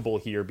applicable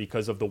here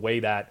because of the way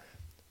that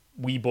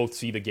we both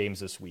see the games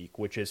this week,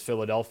 which is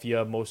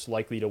Philadelphia most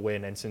likely to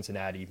win and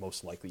Cincinnati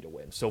most likely to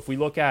win. So if we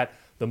look at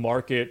the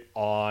market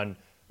on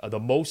the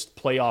most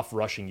playoff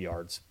rushing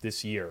yards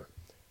this year,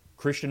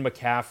 Christian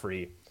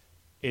McCaffrey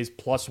is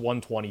plus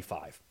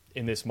 125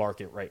 in this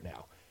market right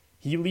now.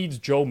 He leads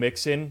Joe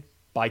Mixon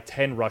by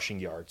 10 rushing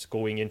yards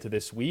going into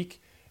this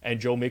week, and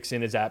Joe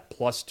Mixon is at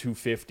plus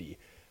 250.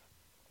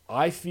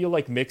 I feel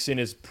like Mixon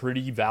is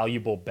pretty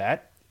valuable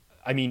bet.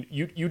 I mean,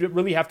 you'd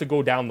really have to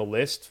go down the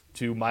list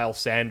to Miles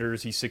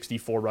Sanders. He's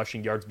 64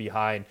 rushing yards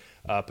behind.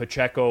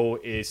 Pacheco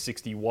is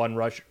 61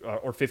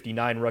 or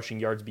 59 rushing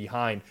yards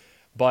behind.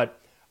 But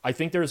I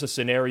think there's a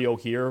scenario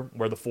here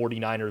where the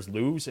 49ers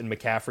lose and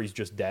McCaffrey's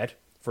just dead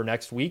for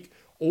next week.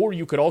 Or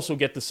you could also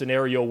get the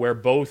scenario where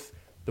both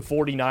the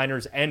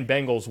 49ers and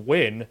Bengals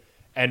win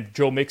and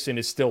Joe Mixon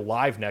is still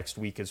live next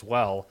week as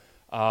well.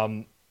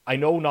 I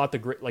know not the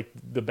great, like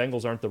the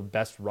Bengals aren't the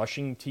best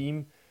rushing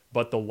team,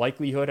 but the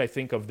likelihood, I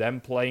think, of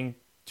them playing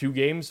two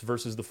games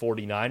versus the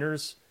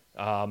 49ers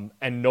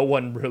and no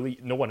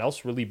one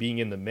else really being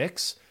in the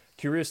mix.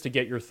 Curious to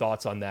get your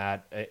thoughts on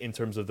that in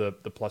terms of the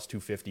plus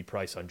 250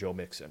 price on Joe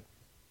Mixon.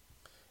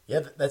 Yeah,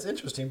 that's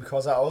interesting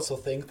because I also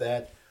think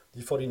that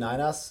the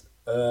 49ers,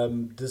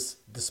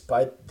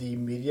 despite the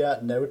media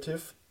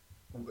narrative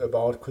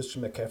about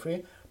Christian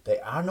McCaffrey, they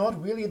are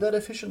not really that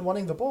efficient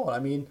running the ball. I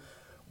mean,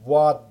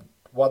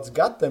 what's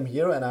got them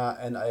here, and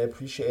I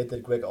appreciate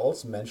that Greg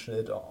Olsen mentioned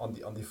it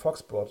on the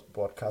Fox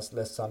broadcast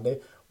last Sunday.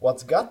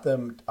 What's got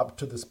them up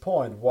to this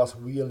point was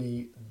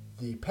really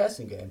the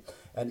passing game,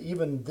 and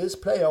even this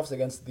playoffs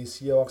against the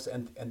Seahawks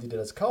and the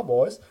Dallas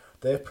Cowboys,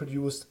 they have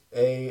produced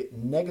a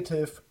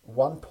negative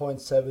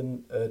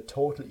 1.7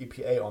 total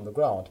EPA on the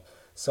ground.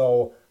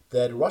 So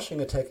that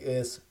rushing attack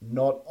is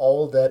not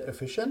all that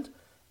efficient,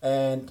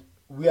 and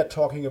we are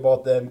talking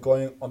about them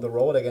going on the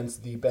road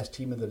against the best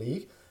team in the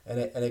league and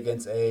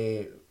against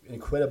a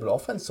incredible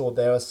offense. So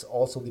there's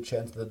also the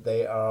chance that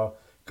they are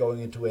going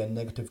into a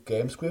negative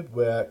game script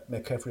where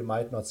McCaffrey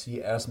might not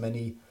see as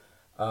many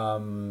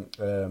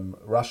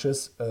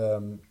rushes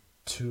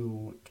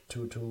to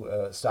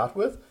start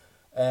with.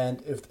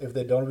 And if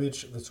they don't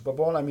reach the Super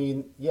Bowl, I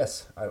mean,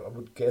 yes, I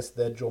would guess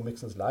that Joe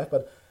Mixon's live.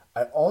 But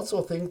I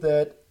also think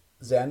that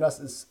Sanders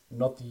is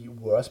not the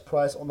worst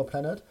price on the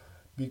planet,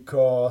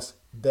 because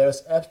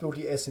there's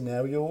absolutely a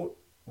scenario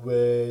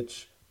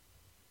which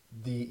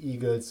the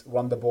Eagles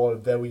run the ball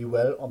very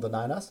well on the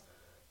Niners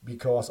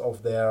because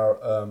of their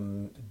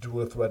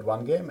dual threat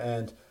run game,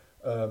 and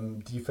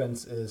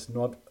defense is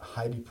not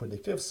highly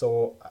predictive.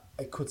 So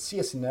I could see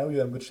a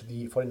scenario in which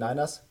the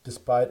 49ers,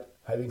 despite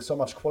having so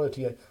much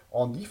quality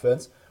on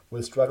defense,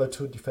 will struggle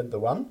to defend the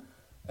run.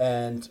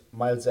 And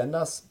Miles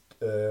Sanders,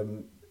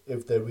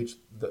 if they reach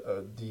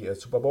the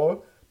Super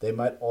Bowl, they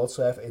might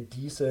also have a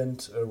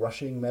decent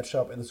rushing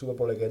matchup in the Super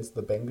Bowl against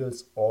the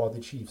Bengals or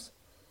the Chiefs.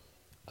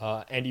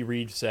 Andy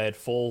Reid said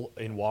full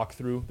in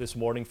walkthrough this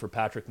morning for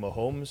Patrick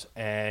Mahomes,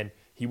 and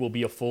he will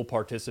be a full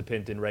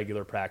participant in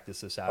regular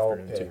practice this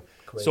afternoon too.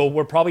 Crazy. So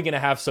we're probably going to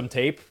have some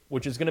tape,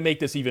 which is going to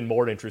make this even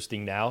more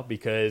interesting now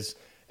because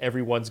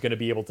everyone's going to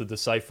be able to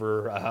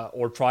decipher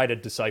or try to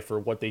decipher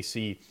what they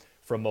see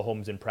from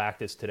Mahomes in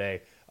practice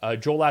today.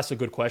 Joel asked a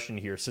good question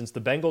here. Since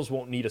the Bengals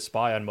won't need a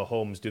spy on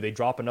Mahomes, do they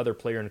drop another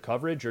player in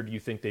coverage, or do you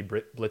think they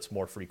blitz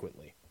more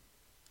frequently?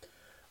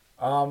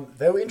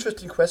 Very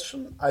interesting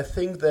question. I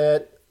think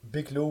that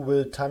Big Lou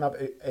will time up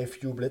a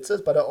few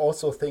blitzes, but I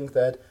also think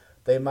that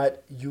they might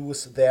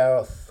use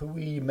their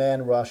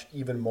three-man rush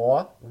even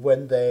more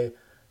when they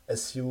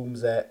assume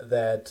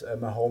that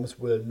Mahomes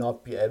will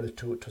not be able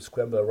to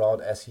scramble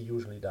around as he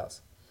usually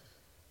does.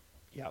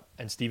 Yeah,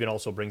 and Steven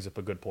also brings up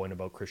a good point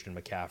about Christian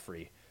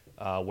McCaffrey,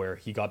 where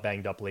he got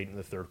banged up late in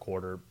the third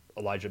quarter.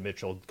 Elijah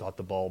Mitchell got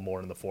the ball more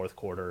in the fourth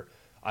quarter.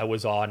 I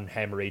was on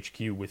Hammer HQ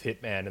with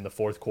Hitman in the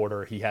fourth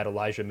quarter. He had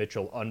Elijah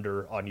Mitchell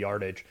under on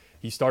yardage.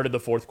 He started the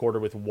fourth quarter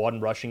with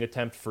one rushing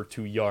attempt for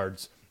 2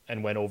 yards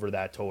and went over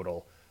that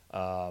total.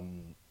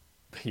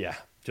 Yeah,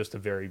 just a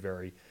very,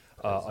 very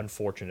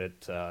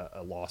unfortunate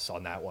loss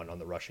on that one on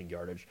the rushing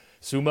yardage.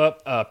 Suma,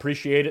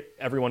 appreciate it.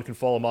 Everyone can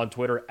follow him on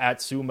Twitter at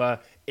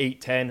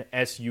Suma810,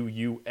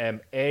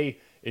 SUUMA.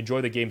 Enjoy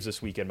the games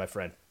this weekend, my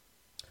friend.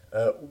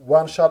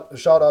 One shout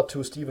out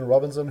to Stephen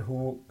Robinson,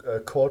 who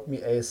called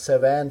me a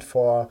savant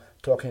for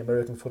talking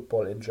American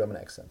football in German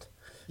accent.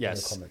 Yes.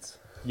 In the comments.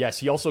 Yes,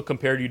 he also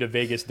compared you to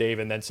Vegas Dave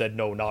and then said,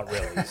 no, not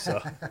really.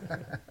 So,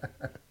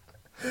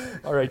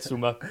 all right,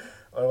 Suma.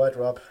 All right,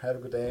 Rob. Have a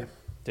good day.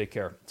 Take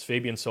care. It's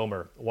Fabian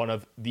Sommer, one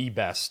of the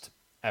best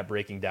at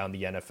breaking down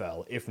the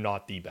NFL, if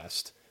not the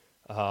best.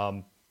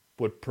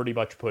 Would pretty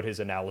much put his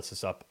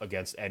analysis up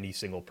against any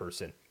single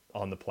person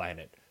on the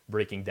planet,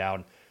 breaking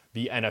down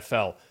the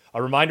NFL.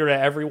 A reminder to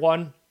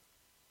everyone,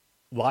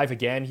 live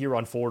again here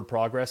on Forward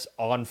Progress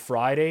on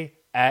Friday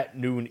at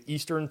noon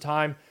Eastern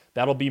time.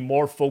 That'll be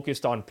more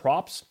focused on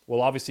props.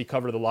 We'll obviously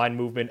cover the line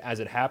movement as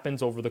it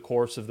happens over the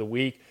course of the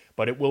week,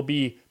 but it will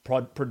be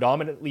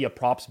predominantly a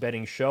props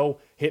betting show.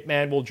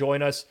 Hitman will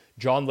join us,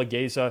 John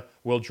Legeza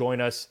will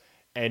join us,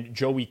 and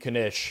Joey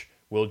Kanish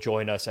will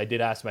join us. I did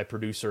ask my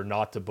producer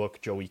not to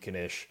book Joey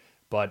Kanish,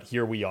 but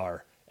here we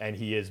are, and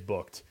he is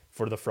booked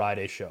for the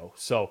Friday show.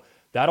 So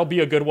that'll be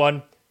a good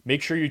one.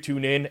 Make sure you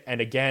tune in,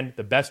 and again,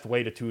 the best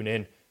way to tune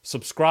in,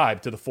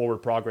 subscribe to the Forward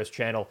Progress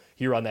channel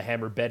here on the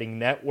Hammer Betting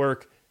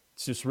Network.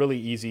 It's just really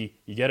easy.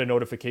 You get a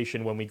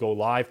notification when we go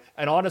live.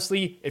 And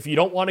honestly, if you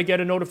don't want to get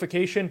a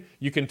notification,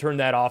 you can turn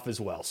that off as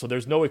well. So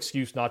there's no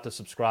excuse not to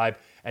subscribe.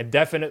 And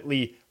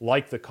definitely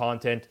like the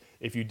content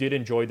if you did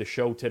enjoy the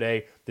show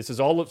today. This is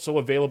also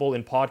available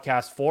in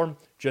podcast form,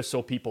 just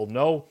so people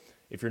know.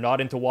 If you're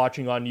not into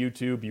watching on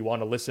YouTube, you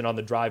want to listen on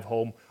the drive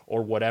home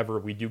or whatever,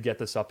 we do get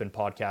this up in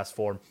podcast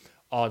form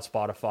on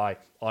Spotify,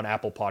 on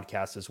Apple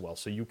Podcasts as well.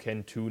 So you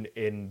can tune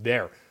in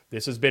there.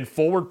 This has been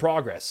Forward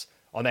Progress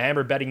on the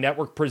Hammer Betting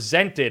Network,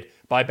 presented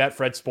by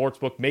Betfred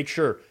Sportsbook. Make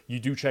sure you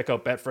do check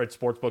out Betfred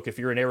Sportsbook if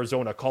you're in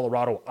Arizona,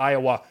 Colorado,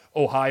 Iowa,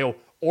 Ohio,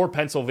 or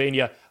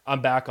Pennsylvania.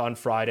 I'm back on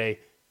Friday.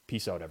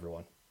 Peace out,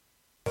 everyone.